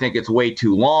marathon. I think it's way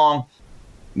too long.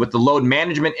 With the load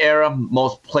management era,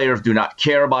 most players do not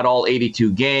care about all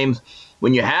 82 games.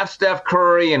 When you have Steph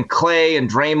Curry and Clay and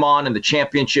Draymond and the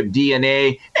championship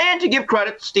DNA, and to give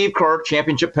credit, Steve Kerr,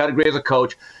 championship pedigree as a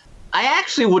coach, I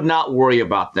actually would not worry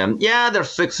about them. Yeah, they're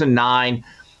 6-9.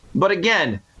 But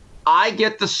again, I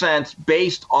get the sense,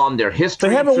 based on their history.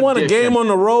 They haven't won a game on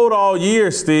the road all year,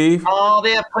 Steve. Oh,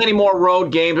 they have plenty more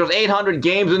road games. There's 800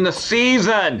 games in the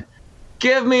season.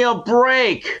 Give me a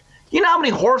break. You know how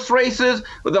many horse races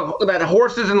that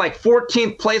horses in like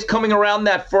 14th place coming around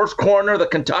that first corner, the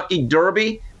Kentucky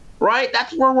Derby, right?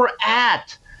 That's where we're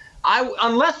at.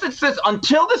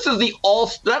 Until this is the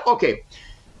All-Star. Okay,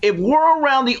 if we're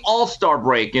around the All-Star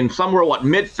break in somewhere,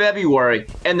 mid-February,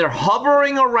 and they're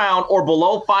hovering around or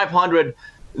below 500,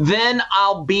 then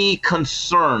I'll be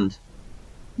concerned.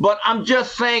 But I'm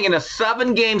just saying, in a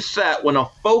 7-game set, when a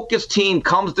focused team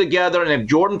comes together, and if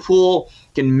Jordan Poole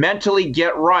can mentally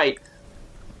get right,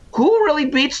 who really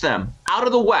beats them out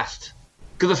of the West?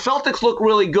 Because the Celtics look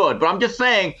really good, but I'm just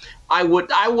saying I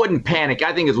wouldn't panic.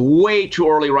 I think it's way too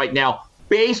early right now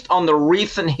based on the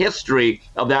recent history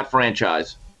of that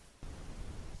franchise.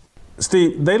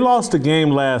 Steve, they lost a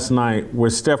game last night where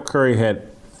Steph Curry had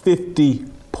 50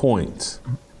 points.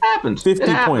 Happens.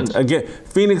 50 points. Again,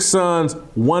 Phoenix Suns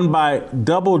won by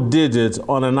double digits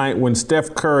on a night when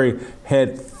Steph Curry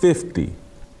had 50.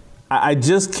 I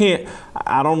just can't.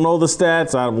 I don't know the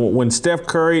stats. When Steph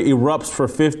Curry erupts for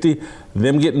 50,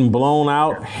 them getting blown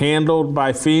out, handled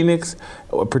by Phoenix,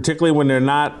 particularly when they're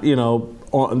not,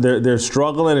 they're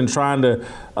struggling and trying to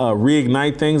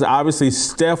reignite things. Obviously,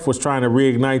 Steph was trying to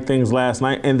reignite things last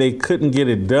night, and they couldn't get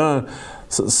it done.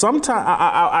 So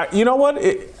sometimes, you know what?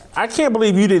 I can't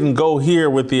believe you didn't go here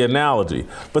with the analogy.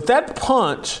 But that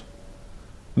punch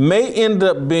may end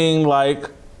up being like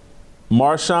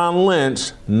Marshawn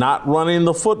Lynch not running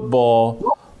the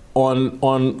football on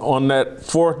that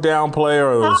fourth down play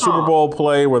or the Super Bowl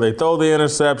play where they throw the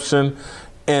interception,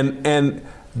 and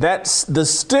that's the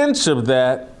stench of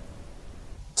that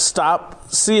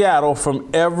stopped Seattle from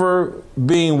ever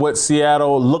being what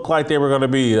Seattle looked like they were going to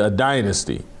be, a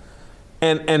dynasty.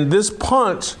 And this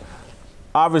punch,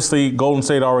 obviously Golden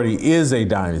State already is a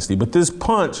dynasty, but this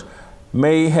punch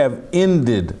may have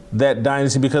ended that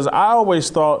dynasty because I always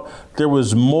thought there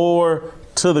was more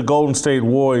to the Golden State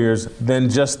Warriors than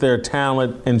just their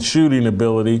talent and shooting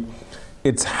ability.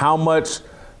 It's how much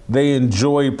they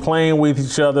enjoy playing with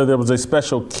each other. There was a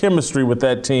special chemistry with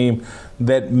that team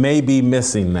that may be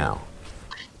missing now.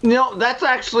 That's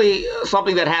actually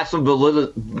something that has some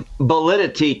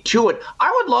validity to it.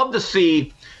 I would love to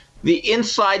see the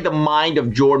inside the mind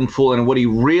of Jordan Poole and what he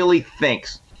really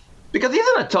thinks. Because he's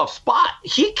in a tough spot.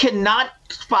 He cannot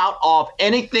spout off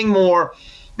anything more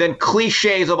than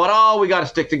cliches about, we got to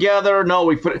stick together. No,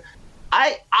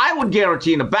 I would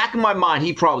guarantee in the back of my mind,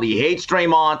 he probably hates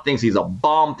Draymond, thinks he's a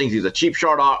bum, thinks he's a cheap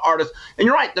shot artist. And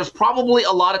you're right, there's probably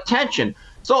a lot of tension.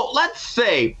 So let's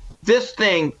say this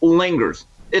thing lingers.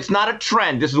 It's not a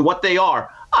trend. This is what they are.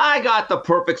 I got the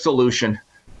perfect solution.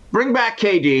 Bring back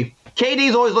KD.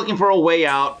 KD's always looking for a way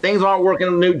out. Things aren't working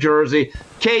in New Jersey.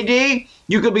 KD,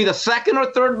 you could be the second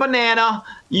or third banana.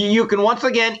 You can once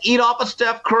again eat off of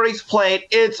Steph Curry's plate.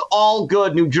 It's all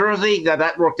good. New Jersey,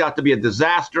 that worked out to be a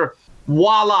disaster.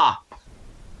 Voila.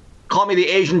 Call me the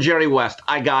Asian Jerry West.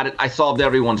 I got it. I solved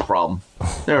everyone's problem.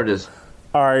 There it is.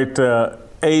 All right,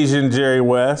 Asian Jerry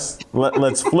West.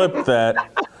 Let's flip that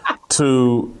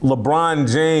to LeBron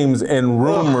James and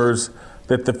rumors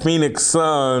that the Phoenix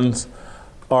Suns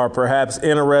are perhaps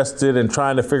interested in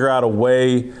trying to figure out a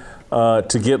way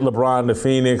to get LeBron to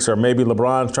Phoenix, or maybe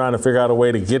LeBron's trying to figure out a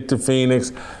way to get to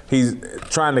Phoenix. He's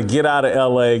trying to get out of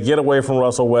L.A., get away from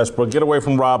Russell Westbrook, get away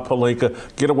from Rob Pelinka,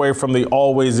 get away from the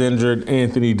always injured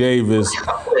Anthony Davis.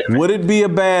 Would it be a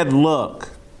bad look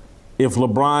if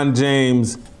LeBron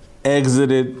James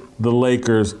exited the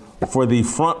Lakers for the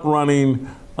front-running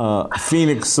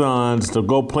Phoenix Suns to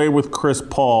go play with Chris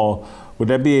Paul? Would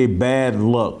that be a bad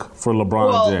look for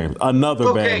LeBron James?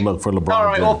 Another bad look for LeBron All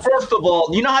right, James. well, first of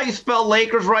all, you know how you spell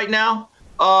Lakers right now?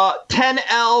 10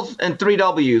 L's and 3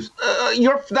 W's.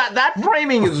 That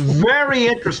framing is very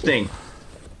interesting.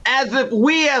 As if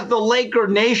we as the Laker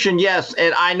nation, yes,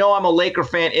 and I know I'm a Laker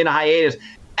fan in a hiatus,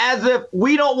 as if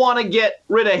we don't want to get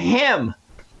rid of him.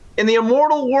 In the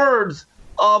immortal words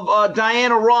of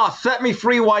Diana Ross, set me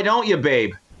free, why don't you,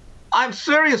 babe? I'm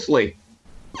seriously.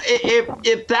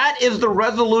 If that is the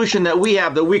resolution that we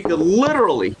have, that we could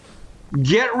literally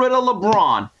get rid of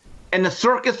LeBron and the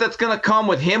circus that's going to come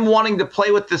with him wanting to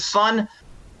play with the son,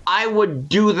 I would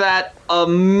do that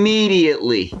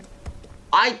immediately.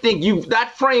 I think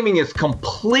that framing is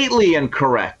completely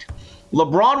incorrect.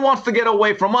 LeBron wants to get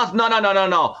away from us.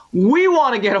 No. We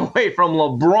want to get away from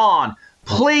LeBron.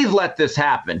 Please let this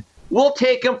happen. We'll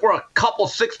take him for a couple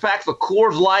six-packs of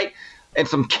Coors Light and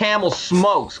some Camel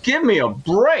Smokes. Give me a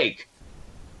break.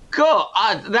 Go.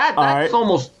 That's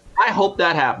almost. I hope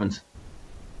that happens.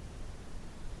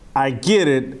 I get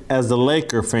it. As a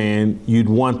Laker fan, you'd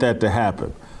want that to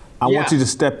happen. I want you to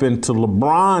step into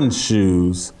LeBron's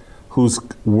shoes, who's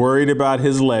worried about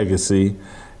his legacy,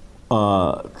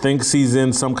 thinks he's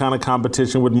in some kind of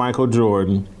competition with Michael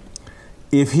Jordan.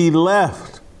 If he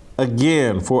left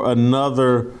again for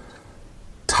another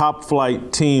top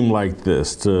flight team like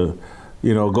this to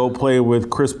go play with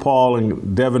Chris Paul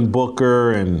and Devin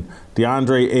Booker and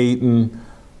DeAndre Ayton,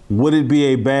 would it be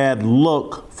a bad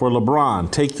look for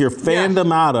LeBron? Take your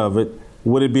fandom out of it.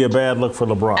 Would it be a bad look for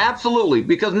LeBron? Absolutely,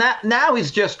 because now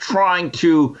he's just trying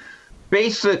to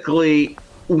basically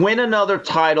win another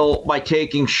title by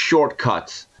taking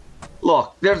shortcuts.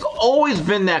 Look, there's always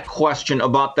been that question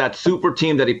about that super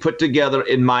team that he put together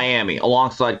in Miami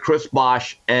alongside Chris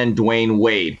Bosh and Dwayne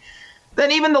Wade.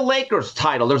 Then even the Lakers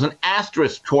title, there's an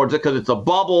asterisk towards it because it's a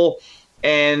bubble,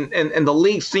 and the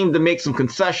league seemed to make some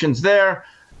concessions there.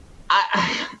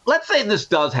 Let's say this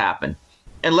does happen,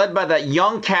 and led by that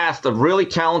young cast of really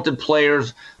talented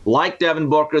players like Devin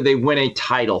Booker, they win a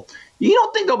title. You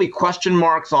don't think there'll be question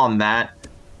marks on that?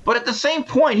 But at the same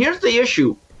point, here's the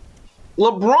issue.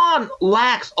 LeBron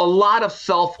lacks a lot of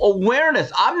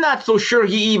self-awareness. I'm not so sure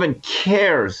he even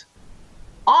cares.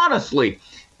 Honestly,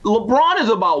 LeBron is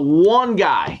about one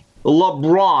guy,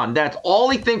 LeBron. That's all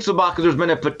he thinks about because there's been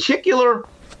a particular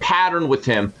pattern with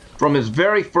him from his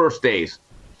very first days.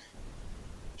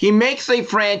 He makes a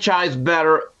franchise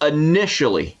better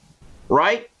initially,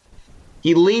 right?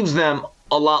 He leaves them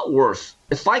a lot worse.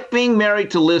 It's like being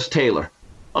married to Liz Taylor,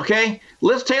 okay?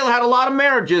 Liz Taylor had a lot of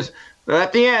marriages.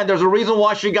 At the end, there's a reason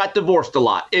why she got divorced a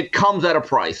lot. It comes at a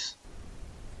price.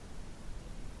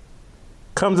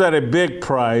 Comes at a big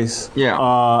price. Yeah.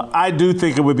 I do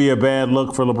think it would be a bad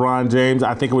look for LeBron James.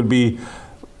 I think it would be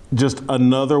just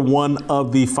another one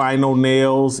of the final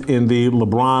nails in the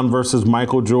LeBron versus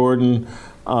Michael Jordan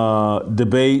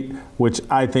debate, which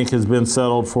I think has been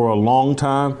settled for a long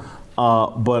time.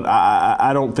 But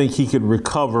I don't think he could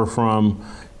recover from,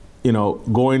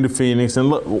 going to Phoenix. And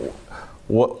look,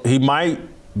 he might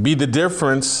be the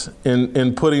difference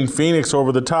in putting Phoenix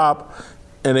over the top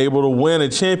and able to win a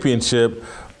championship.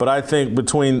 But I think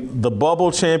between the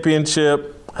bubble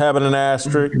championship, having an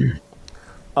asterisk,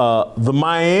 the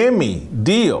Miami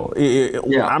deal,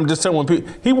 I'm just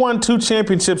saying, he won 2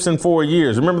 championships in 4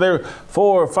 years. Remember, there were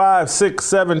 4, 5, 6,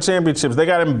 7 championships. They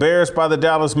got embarrassed by the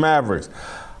Dallas Mavericks.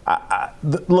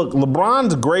 Look,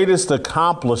 LeBron's greatest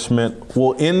accomplishment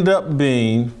will end up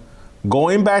being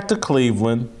going back to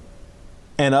Cleveland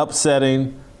and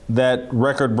upsetting that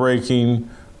record-breaking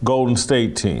Golden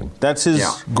State team. That's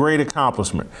his great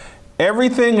accomplishment.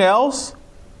 Everything else,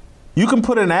 you can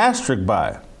put an asterisk by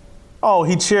it. Oh,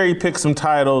 he cherry-picked some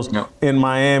titles in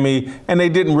Miami, and they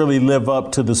didn't really live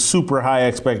up to the super high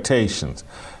expectations.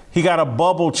 He got a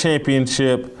bubble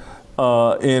championship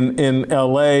in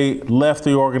L.A., left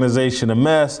the organization a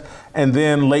mess, and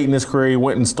then late in his career, he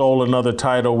went and stole another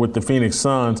title with the Phoenix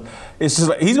Suns. It's just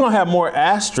like he's going to have more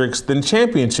asterisks than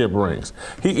championship rings.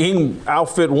 He can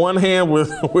outfit one hand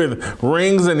with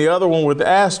rings and the other one with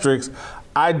asterisks.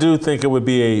 I do think it would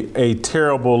be a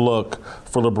terrible look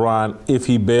for LeBron if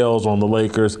he bails on the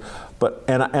Lakers.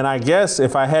 And I guess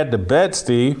if I had to bet,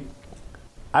 Steve,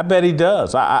 I bet he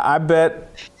does. I bet.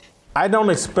 I don't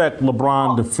expect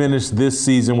LeBron to finish this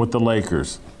season with the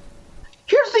Lakers.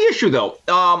 Here's the issue, though.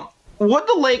 Would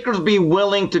the Lakers be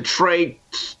willing to trade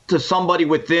to somebody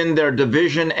within their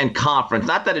division and conference?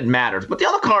 Not that it matters, but the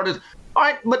other card is, all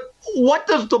right, but what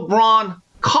does LeBron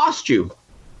cost you?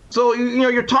 So,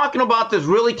 you're talking about this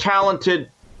really talented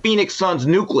Phoenix Suns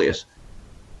nucleus.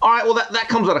 All right, well, that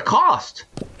comes at a cost.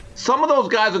 Some of those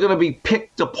guys are going to be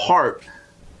picked apart.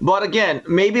 But again,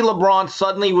 maybe LeBron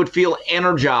suddenly would feel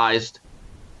energized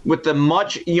with the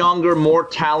much younger, more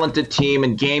talented team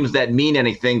and games that mean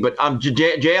anything. But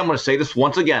Jay, I'm going to say this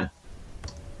once again.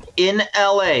 In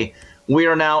L.A., we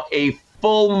are now a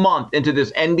full month into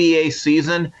this NBA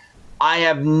season. I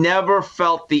have never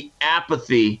felt the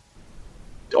apathy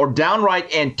or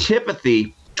downright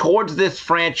antipathy towards this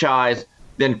franchise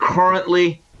than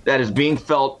currently that is being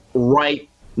felt right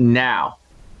now.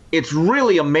 It's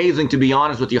really amazing, to be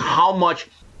honest with you, how much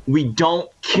we don't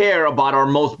care about our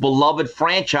most beloved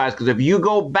franchise. Because if you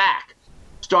go back,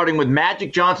 starting with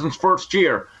Magic Johnson's first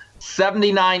year,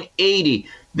 79-80,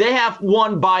 they have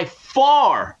won by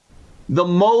far the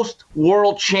most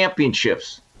world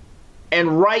championships.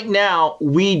 And right now,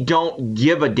 we don't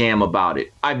give a damn about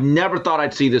it. I've never thought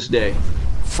I'd see this day.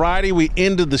 Friday, we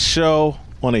ended the show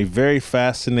on a very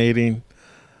fascinating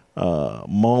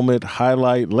moment,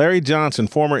 highlight. Larry Johnson,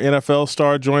 former NFL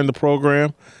star, joined the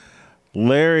program.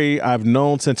 Larry, I've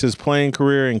known since his playing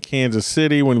career in Kansas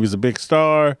City when he was a big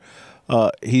star.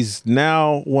 He's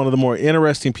now one of the more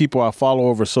interesting people I follow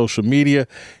over social media.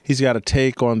 He's got a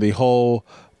take on the whole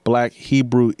Black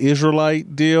Hebrew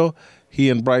Israelite deal. He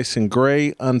and Bryson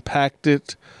Gray unpacked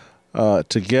it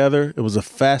together. It was a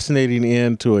fascinating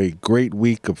end to a great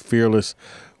week of Fearless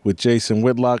with Jason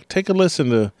Whitlock. Take a listen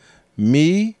to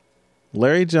me,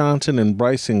 Larry Johnson, and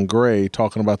Bryson Gray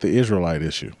talking about the Israelite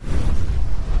issue.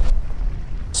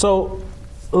 So,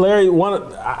 Larry,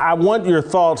 I want your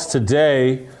thoughts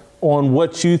today on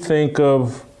what you think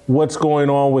of what's going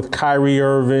on with Kyrie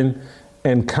Irving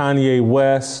and Kanye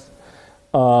West.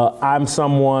 I'm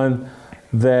someone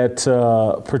that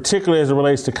particularly as it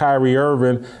relates to Kyrie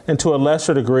Irving, and to a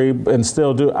lesser degree, and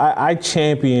still do, I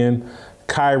champion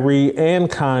Kyrie and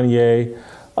Kanye.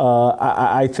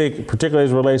 I think particularly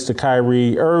as it relates to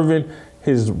Kyrie Irving,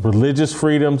 his religious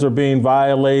freedoms are being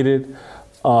violated.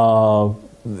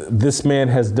 This man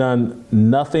has done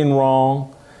nothing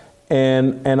wrong.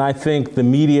 And I think the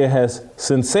media has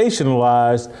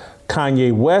sensationalized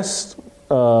Kanye West's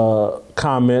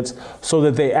comments so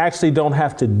that they actually don't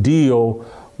have to deal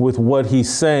with what he's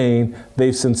saying.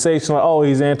 They've sensationalized, oh,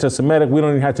 he's anti-Semitic. We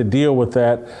don't even have to deal with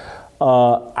that.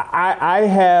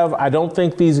 I don't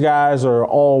think these guys are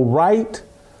all right,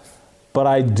 but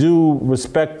I do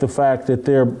respect the fact that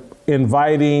they're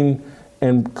inviting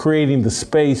and creating the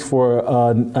space for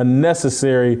a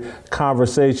necessary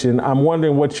conversation. I'm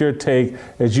wondering what's your take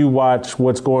as you watch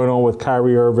what's going on with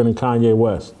Kyrie Irving and Kanye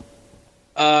West?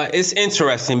 It's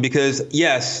interesting because,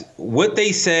 yes, what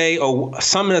they say or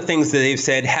some of the things that they've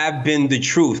said have been the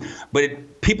truth,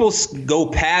 but people go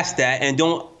past that and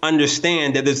don't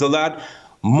understand that there's a lot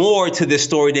more to this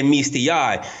story than meets the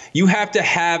eye. You have to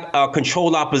have a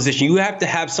controlled opposition. You have to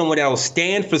have someone that will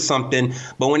stand for something.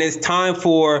 But when it's time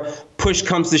for push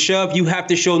comes to shove, you have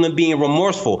to show them being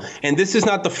remorseful. And this is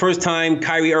not the first time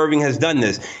Kyrie Irving has done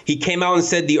this. He came out and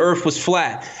said the earth was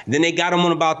flat. Then they got him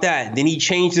on about that. Then he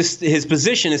changed his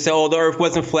position and said, oh, the earth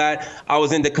wasn't flat. I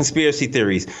was into conspiracy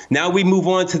theories. Now we move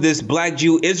on to this Black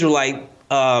Jew Israelite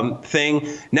thing.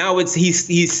 Now he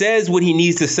says what he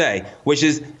needs to say, which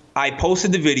is, I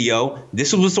posted the video,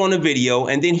 this was on the video,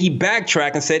 and then he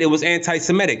backtracked and said it was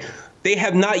anti-Semitic. They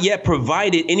have not yet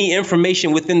provided any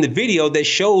information within the video that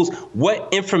shows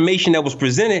what information that was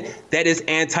presented that is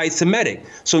anti-Semitic.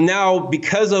 So now,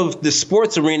 because of the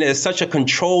sports arena is such a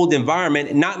controlled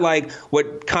environment, not like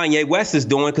what Kanye West is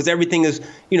doing, because everything is,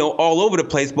 all over the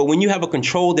place. But when you have a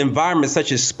controlled environment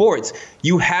such as sports,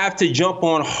 you have to jump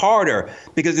on harder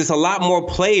because there's a lot more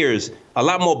players, a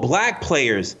lot more black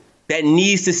players that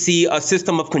needs to see a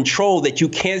system of control that you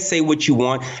can't say what you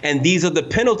want. And these are the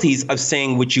penalties of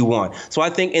saying what you want. So I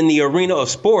think in the arena of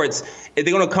sports, they're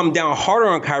going to come down harder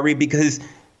on Kyrie because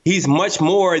he's much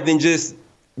more than just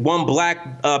one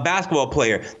black basketball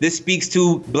player. This speaks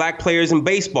to black players in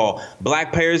baseball,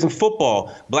 black players in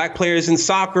football, black players in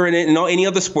soccer, and any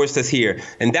other sports that's here.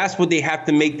 And that's what they have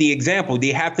to make the example.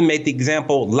 They have to make the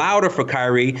example louder for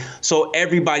Kyrie so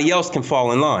everybody else can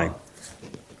fall in line.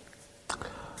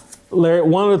 Larry,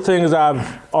 one of the things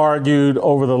I've argued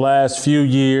over the last few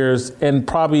years and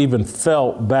probably even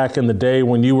felt back in the day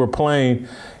when you were playing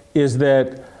is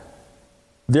that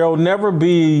there will never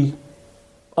be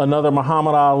another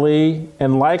Muhammad Ali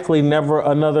and likely never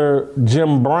another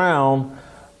Jim Brown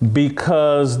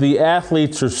because the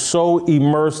athletes are so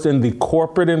immersed in the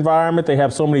corporate environment. They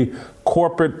have so many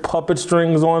corporate puppet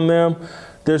strings on them.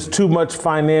 There's too much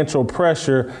financial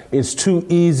pressure. It's too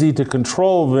easy to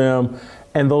control them.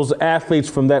 And those athletes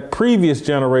from that previous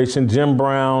generation, Jim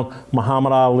Brown,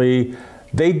 Muhammad Ali,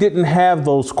 they didn't have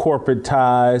those corporate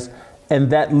ties, and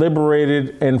that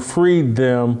liberated and freed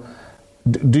them.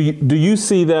 Do you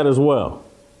see that as well?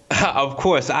 Of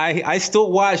course. I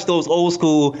still watch those old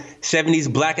school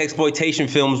 70s black exploitation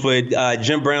films with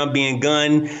Jim Brown being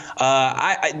gunned.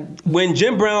 When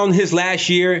Jim Brown, his last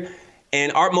year,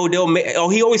 and Art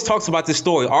Modell, he always talks about this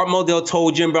story. Art Modell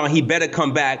told Jim Brown he better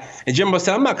come back. And Jim Brown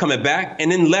said, I'm not coming back. And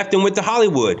then left and went to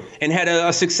Hollywood and had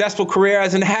a successful career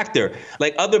as an actor.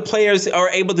 Like other players are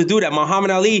able to do that. Muhammad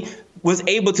Ali was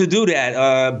able to do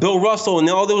that. Bill Russell and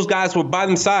all those guys were by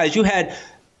themselves. You had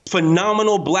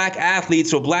phenomenal black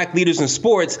athletes or black leaders in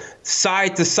sports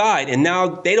side to side. And now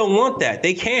they don't want that.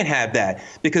 They can't have that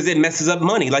because it messes up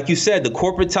money. Like you said, the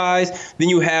corporate ties, then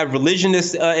you have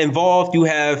religionists involved. You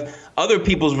have other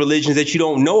people's religions that you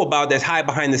don't know about that's hide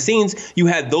behind the scenes. You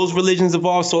have those religions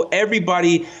involved. So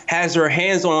everybody has their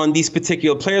hands on these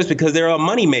particular players because they're a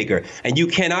moneymaker. And you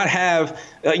cannot have,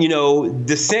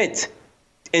 dissent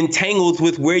entangled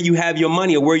with where you have your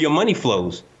money or where your money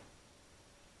flows.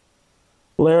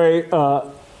 Larry,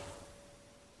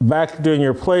 back during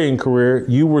your playing career,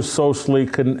 you were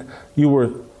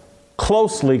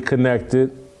closely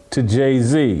connected to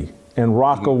Jay-Z and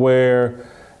Rockaware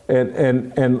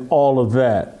and all of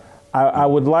that. I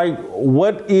would like,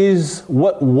 what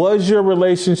was your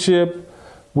relationship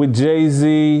with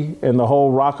Jay-Z and the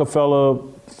whole Rockefeller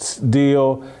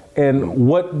deal, and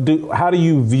how do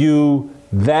you view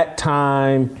that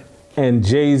time and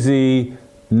Jay-Z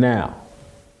now?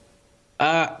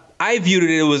 I viewed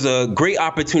it was a great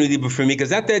opportunity for me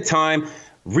because at that time,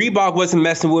 Reebok wasn't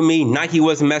messing with me. Nike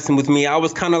wasn't messing with me. I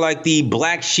was kind of like the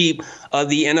black sheep of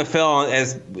the NFL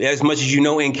as much as you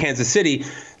know in Kansas City.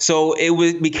 So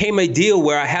became a deal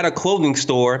where I had a clothing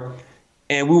store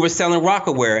and we were selling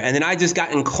Rocawear. And then I just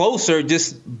gotten closer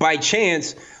just by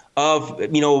chance of,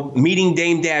 meeting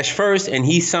Dame Dash first, and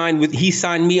he signed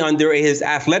me under his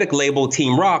athletic label,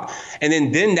 Team Rock. And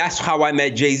then that's how I met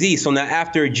Jay-Z. So now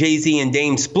after Jay-Z and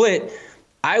Dame split,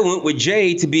 I went with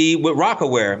Jay to be with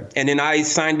Rocawear. And then I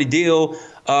signed a deal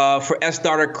for S.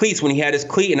 Darter cleats when he had his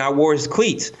cleat, and I wore his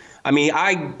cleats. I mean,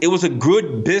 it was a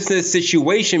good business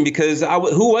situation because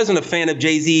who wasn't a fan of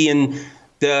Jay-Z in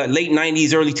the late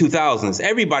 90s, early 2000s?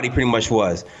 Everybody pretty much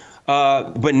was.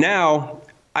 But now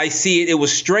I see it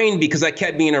was strained because I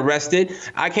kept being arrested.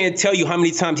 I can't tell you how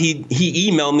many times he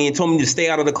emailed me and told me to stay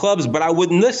out of the clubs, but I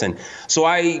wouldn't listen. So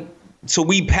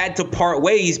we had to part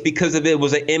ways because of it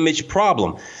was an image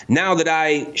problem. Now that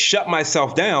I shut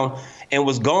myself down and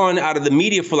was gone out of the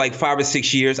media for like 5 or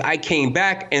 6 years, I came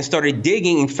back and started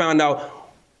digging and found out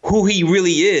who he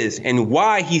really is and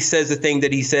why he says the thing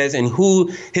that he says and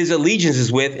who his allegiance is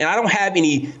with. And I don't have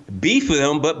any beef with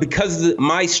him, but because of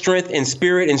my strength and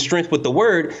spirit and strength with the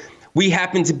word, we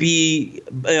happen to be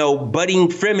budding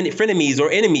frenemies or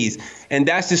enemies. And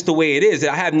that's just the way it is.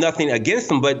 I have nothing against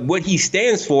him, but what he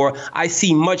stands for, I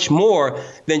see much more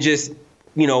than just,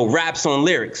 raps on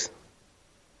lyrics.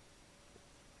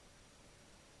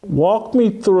 Walk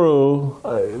me through,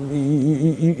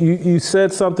 you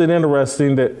said something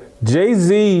interesting that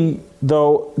Jay-Z,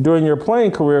 though, during your playing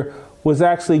career, was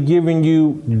actually giving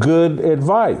you good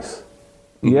advice.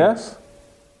 Yes?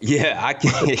 Yeah,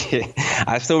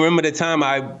 I still remember the time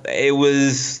it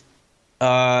was,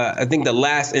 I think the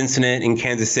last incident in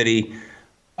Kansas City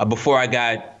before I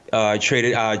got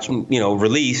traded,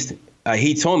 released,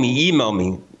 he told me, emailed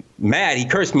me, mad. He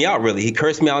cursed me out, really. He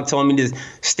cursed me out, telling me to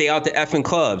stay out the effing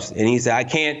clubs. And he said, I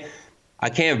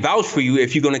can't vouch for you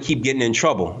if you're going to keep getting in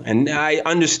trouble. And I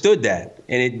understood that.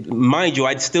 And mind you,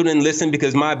 I still didn't listen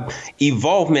because my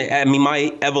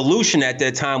my evolution at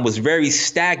that time was very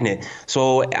stagnant.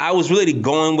 So I was really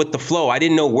going with the flow. I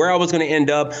didn't know where I was going to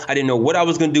end up. I didn't know what I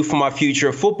was going to do for my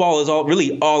future. Football is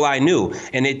all I knew.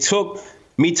 And it took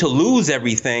me to lose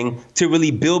everything to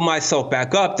really build myself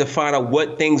back up to find out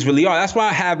what things really are. That's why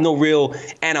I have no real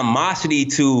animosity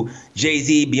to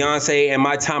Jay-Z, Beyonce, and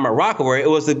my time at Rocawear. It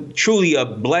was truly a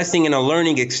blessing and a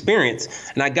learning experience.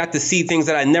 And I got to see things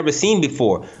that I'd never seen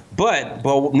before. But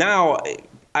now,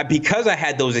 because I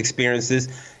had those experiences,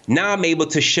 now I'm able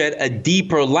to shed a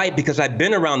deeper light because I've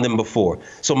been around them before.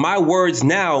 So my words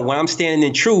now, when I'm standing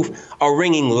in truth, are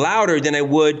ringing louder than they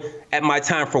would at my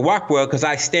time for Rocawear because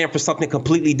I stand for something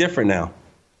completely different now.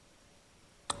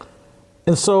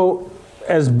 And so,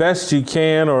 as best you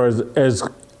can or as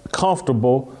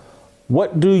comfortable,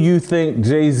 what do you think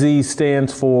Jay-Z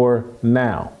stands for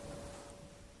now?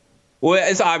 Well,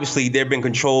 it's obviously they've been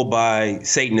controlled by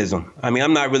Satanism. I mean,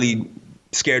 I'm not really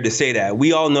scared to say that.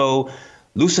 We all know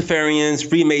Luciferians,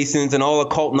 Freemasons, and all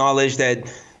occult knowledge that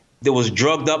was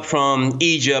drugged up from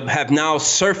Egypt have now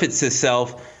surfaced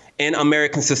itself in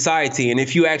American society. And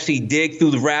if you actually dig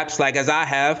through the raps, like as I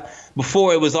have,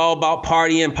 before it was all about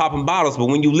partying, popping bottles. But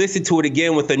when you listen to it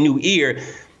again with a new ear,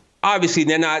 obviously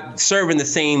they're not serving the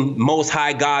same most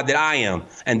high God that I am.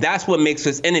 And that's what makes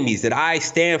us enemies, that I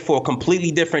stand for a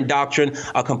completely different doctrine,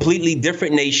 a completely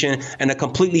different nation, and a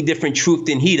completely different truth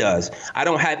than he does. I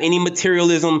don't have any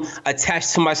materialism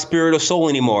attached to my spirit or soul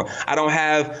anymore. I don't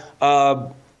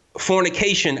have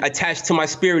fornication attached to my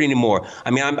spirit anymore.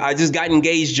 I mean, I just got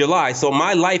engaged July. So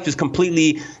my life is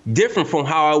completely different from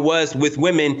how I was with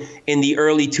women in the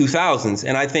early 2000s.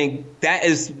 And I think that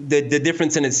is the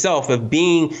difference in itself of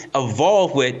being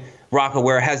involved with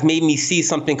Rocawear has made me see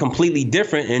something completely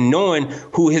different, and knowing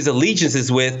who his allegiance is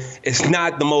with is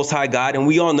not the Most High God. And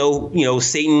we all know,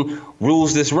 Satan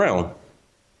rules this realm.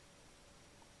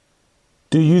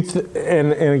 Do you,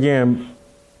 and again,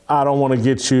 I don't want to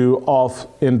get you off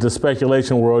into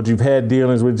speculation world. You've had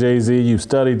dealings with Jay-Z, you've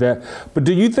studied that. But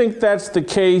do you think that's the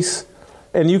case,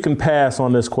 and you can pass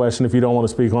on this question if you don't want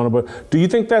to speak on it, but do you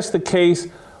think that's the case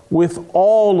with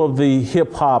all of the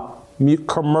hip-hop,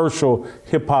 commercial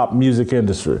hip-hop music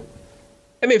industry?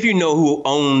 I mean, if you know who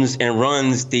owns and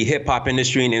runs the hip-hop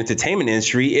industry and entertainment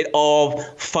industry, it all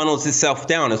funnels itself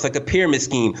down. It's like a pyramid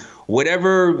scheme.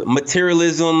 Whatever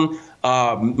materialism,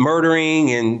 murdering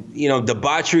and,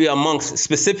 debauchery amongst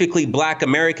specifically Black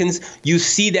Americans, you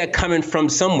see that coming from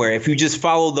somewhere. If you just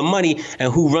follow the money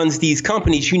and who runs these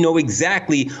companies, you know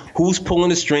exactly who's pulling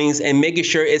the strings and making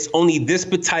sure it's only this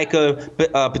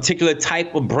particular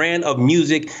type of brand of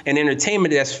music and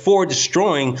entertainment that's for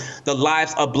destroying the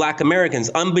lives of Black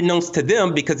Americans. Unbeknownst to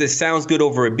them, because it sounds good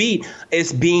over a beat,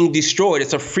 it's being destroyed.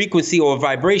 It's a frequency or a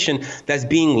vibration that's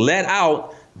being let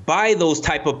out by those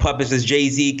type of puppets as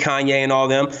Jay-Z, Kanye, and all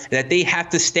them, that they have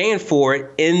to stand for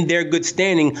it in their good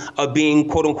standing of being,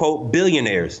 quote unquote,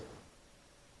 billionaires.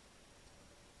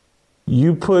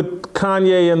 You put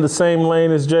Kanye in the same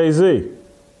lane as Jay-Z.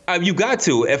 You got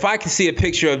to. If I can see a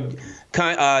picture of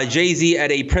Jay-Z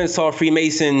at a Prince Hall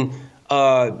Freemason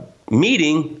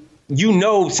meeting, you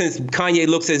know, since Kanye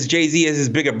looks at Jay-Z as his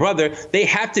bigger brother, they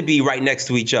have to be right next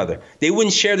to each other. They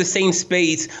wouldn't share the same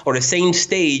space or the same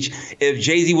stage if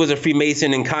Jay-Z was a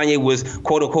Freemason and Kanye was,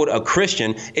 quote unquote, a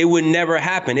Christian. It would never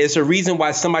happen. It's a reason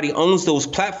why somebody owns those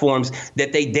platforms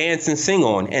that they dance and sing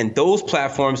on. And those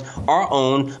platforms are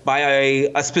owned by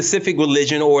a specific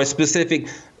religion or a specific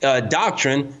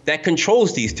doctrine that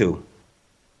controls these two.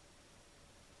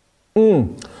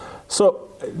 So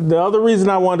the other reason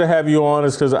I wanted to have you on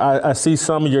is because I see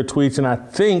some of your tweets, and I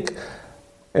think,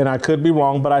 and I could be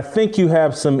wrong, but I think you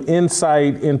have some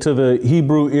insight into the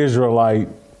Hebrew Israelite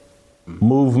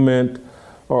movement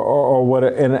or what,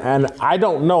 and I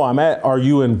don't know. Are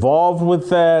you involved with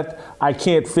that? I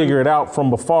can't figure it out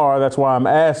from afar. That's why I'm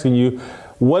asking you.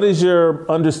 What is your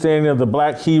understanding of the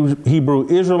Black Hebrew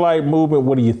Israelite movement?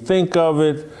 What do you think of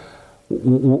it?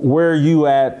 Where are you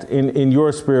at in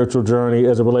your spiritual journey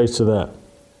as it relates to that?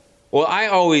 Well,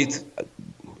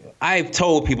 I've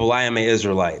told people I am an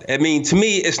Israelite. I mean, to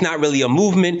me, it's not really a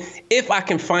movement. If I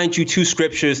can find you two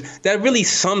scriptures that really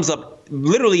sums up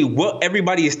literally what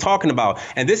everybody is talking about.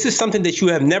 And this is something that you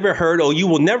have never heard or you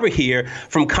will never hear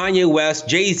from Kanye West,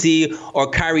 Jay-Z,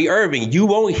 or Kyrie Irving. You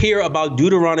won't hear about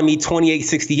Deuteronomy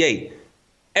 28:68.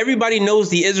 Everybody knows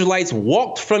the Israelites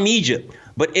walked from Egypt,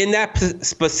 but in that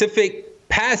specific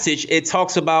passage, it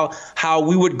talks about how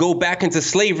we would go back into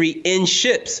slavery in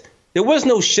ships. There was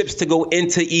no ships to go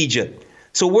into Egypt.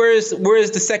 So where is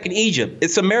the second Egypt?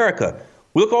 It's America.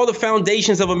 Look at all the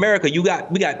foundations of America. We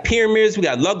got pyramids, we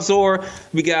got Luxor,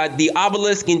 we got the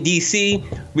obelisk in DC,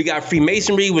 we got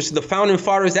Freemasonry, which is the founding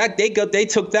fathers that they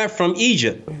took that from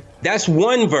Egypt. That's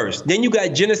one verse. Then you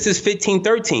got Genesis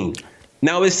 15:13.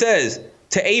 Now it says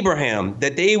to Abraham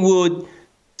that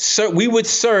we would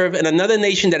serve in another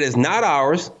nation that is not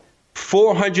ours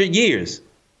 400 years.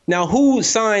 Now, who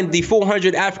signed the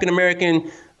 400 African-American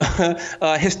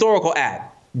historical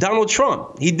act? Donald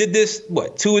Trump. He did this,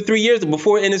 2 or 3 years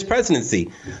before in his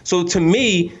presidency. So to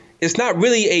me, it's not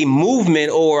really a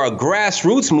movement or a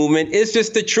grassroots movement. It's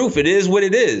just the truth. It is what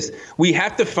it is. We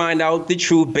have to find out the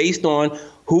truth based on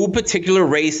who particular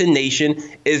race and nation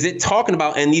is it talking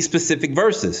about in these specific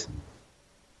verses.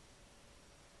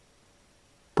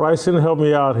 Bryson, help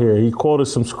me out here. He quoted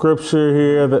some scripture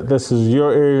here that this is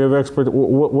your area of expertise.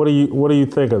 What do you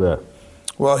think of that?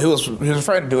 Well, he was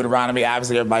referring to Deuteronomy.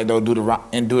 Obviously, everybody knows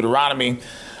Deuteronomy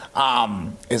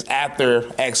is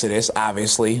after Exodus,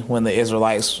 obviously, when the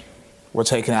Israelites were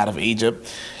taken out of Egypt.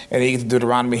 And he gets to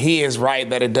Deuteronomy. He is right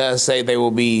that it does say they will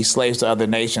be slaves to other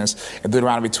nations in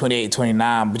Deuteronomy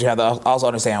 28:29. But you have to also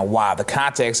understand why. The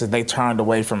context is they turned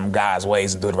away from God's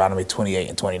ways in Deuteronomy 28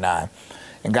 and 29.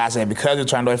 And God said, because you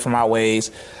turned away from my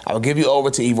ways, I will give you over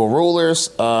to evil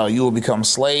rulers. You will become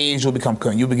slaves. You'll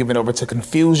be given over to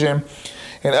confusion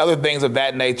and other things of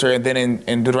that nature. And then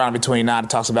in Deuteronomy 29, it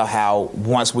talks about how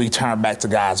once we turn back to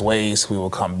God's ways, we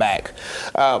will come back.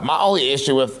 My only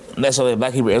issue with necessarily the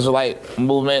Black Hebrew Israelite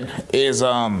movement is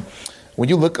when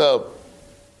you look up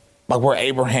like where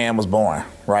Abraham was born,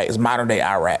 right? It's modern day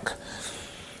Iraq.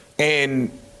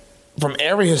 And from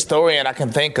every historian I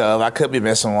can think of, I could be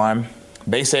missing one,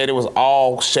 they said it was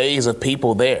all shades of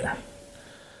people there.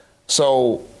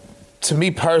 So to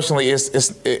me personally,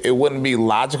 it wouldn't be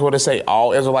logical to say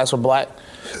all Israelites were black,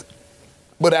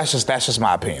 but that's just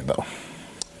my opinion though.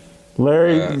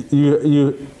 Larry,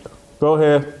 you go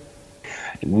ahead.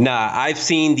 Nah, I've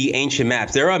seen the ancient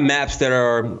maps. There are maps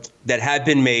that have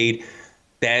been made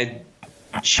that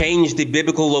change the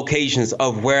biblical locations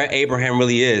of where Abraham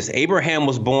really is. Abraham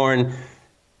was born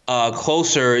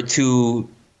closer to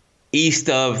east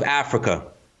of Africa.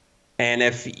 And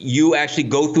if you actually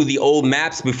go through the old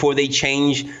maps before they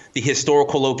change the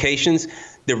historical locations,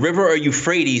 the river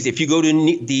Euphrates, if you go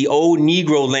to the old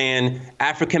Negro land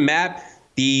African map,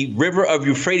 the river of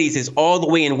Euphrates is all the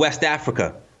way in West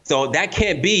Africa. So that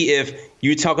can't be if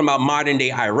you're talking about modern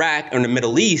day Iraq or the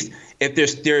Middle East, if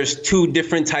there's two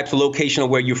different types of location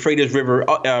where Euphrates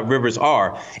rivers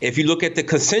are. If you look at the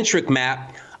concentric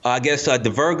map, I guess De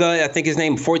Verga, I think his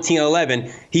name,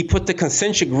 1411, he put the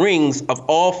concentric rings of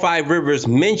all 5 rivers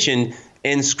mentioned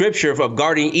in scripture of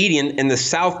Garden Eden in the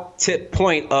south tip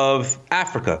point of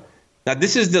Africa. Now,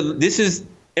 this is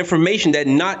information that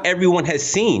not everyone has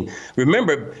seen.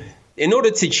 Remember, in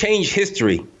order to change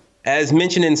history, as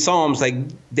mentioned in Psalms, like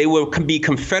they will be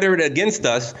confederate against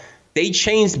us, They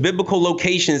changed biblical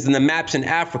locations in the maps in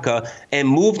Africa and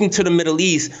moved them to the Middle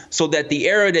East so that the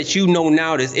area that you know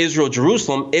now as Israel,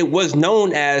 Jerusalem, it was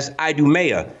known as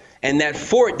Idumea. And that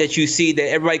fort that you see that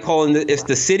everybody calling it's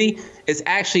the city is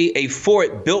actually a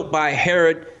fort built by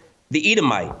Herod the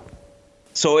Edomite.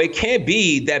 So it can't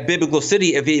be that biblical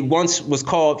city if it once was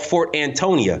called Fort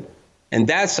Antonia. And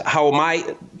that's how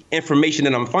my information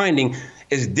that I'm finding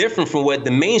is different from what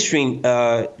the mainstream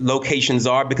locations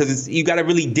are, because you got to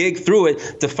really dig through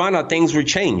it to find out things were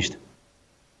changed.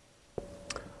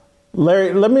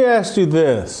 Larry, let me ask you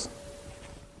this,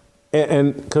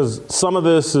 and because some of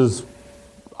this is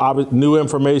new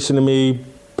information to me,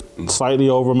 slightly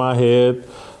over my head.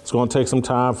 It's going to take some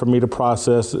time for me to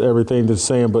process everything that's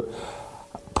saying, but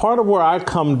part of where I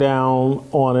come down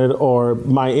on it, or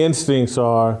my instincts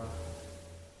are,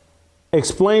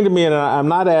 explain to me, and I'm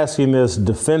not asking this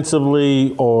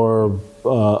defensively or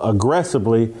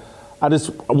aggressively, I just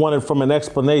wanted from an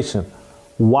explanation.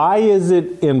 Why is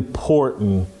it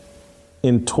important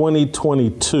in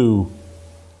 2022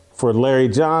 for Larry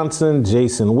Johnson,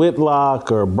 Jason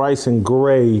Whitlock, or Bryson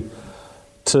Gray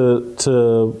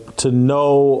to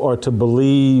know or to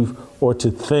believe or to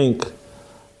think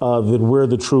that we're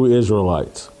the true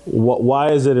Israelites?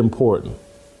 Why is it important?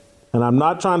 And I'm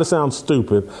not trying to sound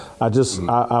stupid. I just,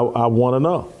 I want to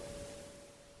know.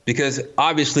 Because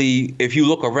obviously, if you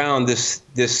look around,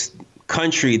 this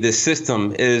country, this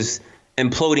system is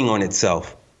imploding on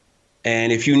itself.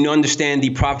 And if you understand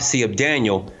the prophecy of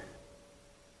Daniel,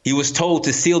 he was told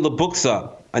to seal the books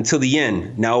up until the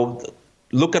end. Now,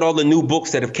 look at all the new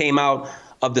books that have came out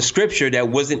of the scripture that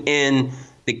wasn't in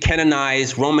the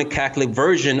canonized Roman Catholic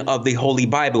version of the Holy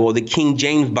Bible or the King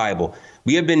James Bible.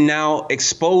 We have been now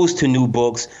exposed to new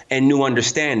books and new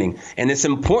understanding. And it's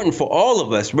important for all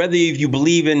of us, whether you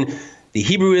believe in the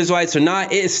Hebrew Israelites or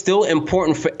not, it's still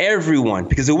important for everyone,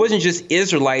 because it wasn't just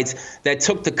Israelites that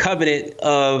took the covenant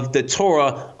of the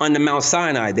Torah on the Mount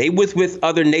Sinai. They was with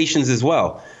other nations as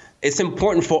well. It's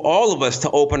important for all of us to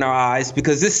open our eyes,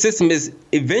 because this system is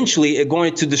eventually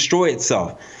going to destroy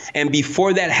itself. And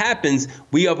before that happens,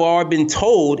 we have all been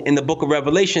told in the book of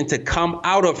Revelation to come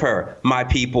out of her, my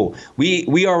people.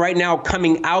 We are right now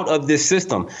coming out of this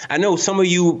system. I know some of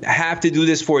you have to do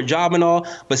this for a job and all,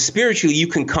 but spiritually you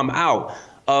can come out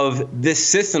of this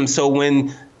system. So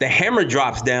when the hammer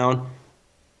drops down,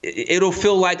 it'll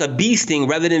feel like a bee sting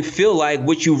rather than feel like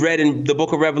what you read in the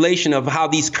book of Revelation of how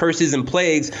these curses and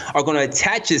plagues are going to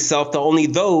attach itself to only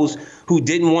those who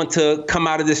didn't want to come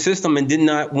out of the system and did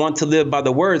not want to live by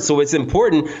the word. So it's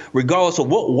important, regardless of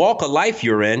what walk of life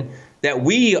you're in, that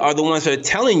we are the ones that are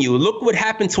telling you, look what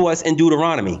happened to us in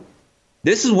Deuteronomy.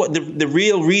 This is what the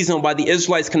real reason why the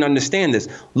Israelites can understand this.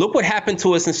 Look what happened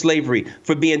to us in slavery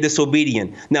for being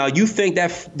disobedient. Now, you think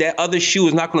that other shoe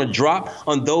is not going to drop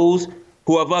on those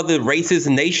who have other races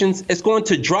and nations? It's going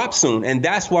to drop soon. And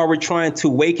that's why we're trying to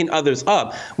waken others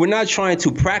up. We're not trying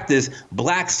to practice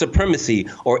black supremacy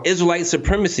or Israelite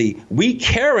supremacy. We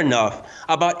care enough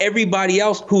about everybody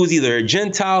else who is either a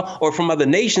Gentile or from other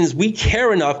nations. We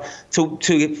care enough to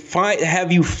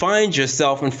have you find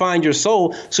yourself and find your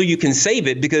soul so you can save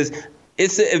it, because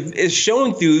it's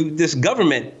showing through this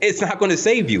government. It's not going to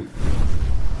save you.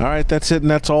 All right, that's it,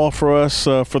 and that's all for us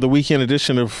for the weekend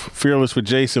edition of Fearless with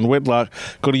Jason Whitlock.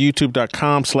 Go to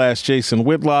youtube.com/Jason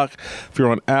Whitlock. If you're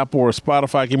on Apple or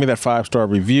Spotify, give me that 5-star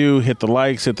review. Hit the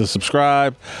likes, hit the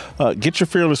subscribe. Get your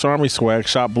Fearless Army swag,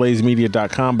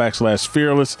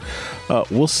 shopblazemedia.com/fearless.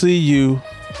 We'll see you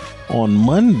on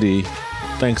Monday,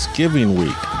 Thanksgiving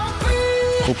week.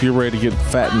 Hope you're ready to get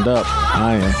fattened up.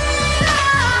 I am.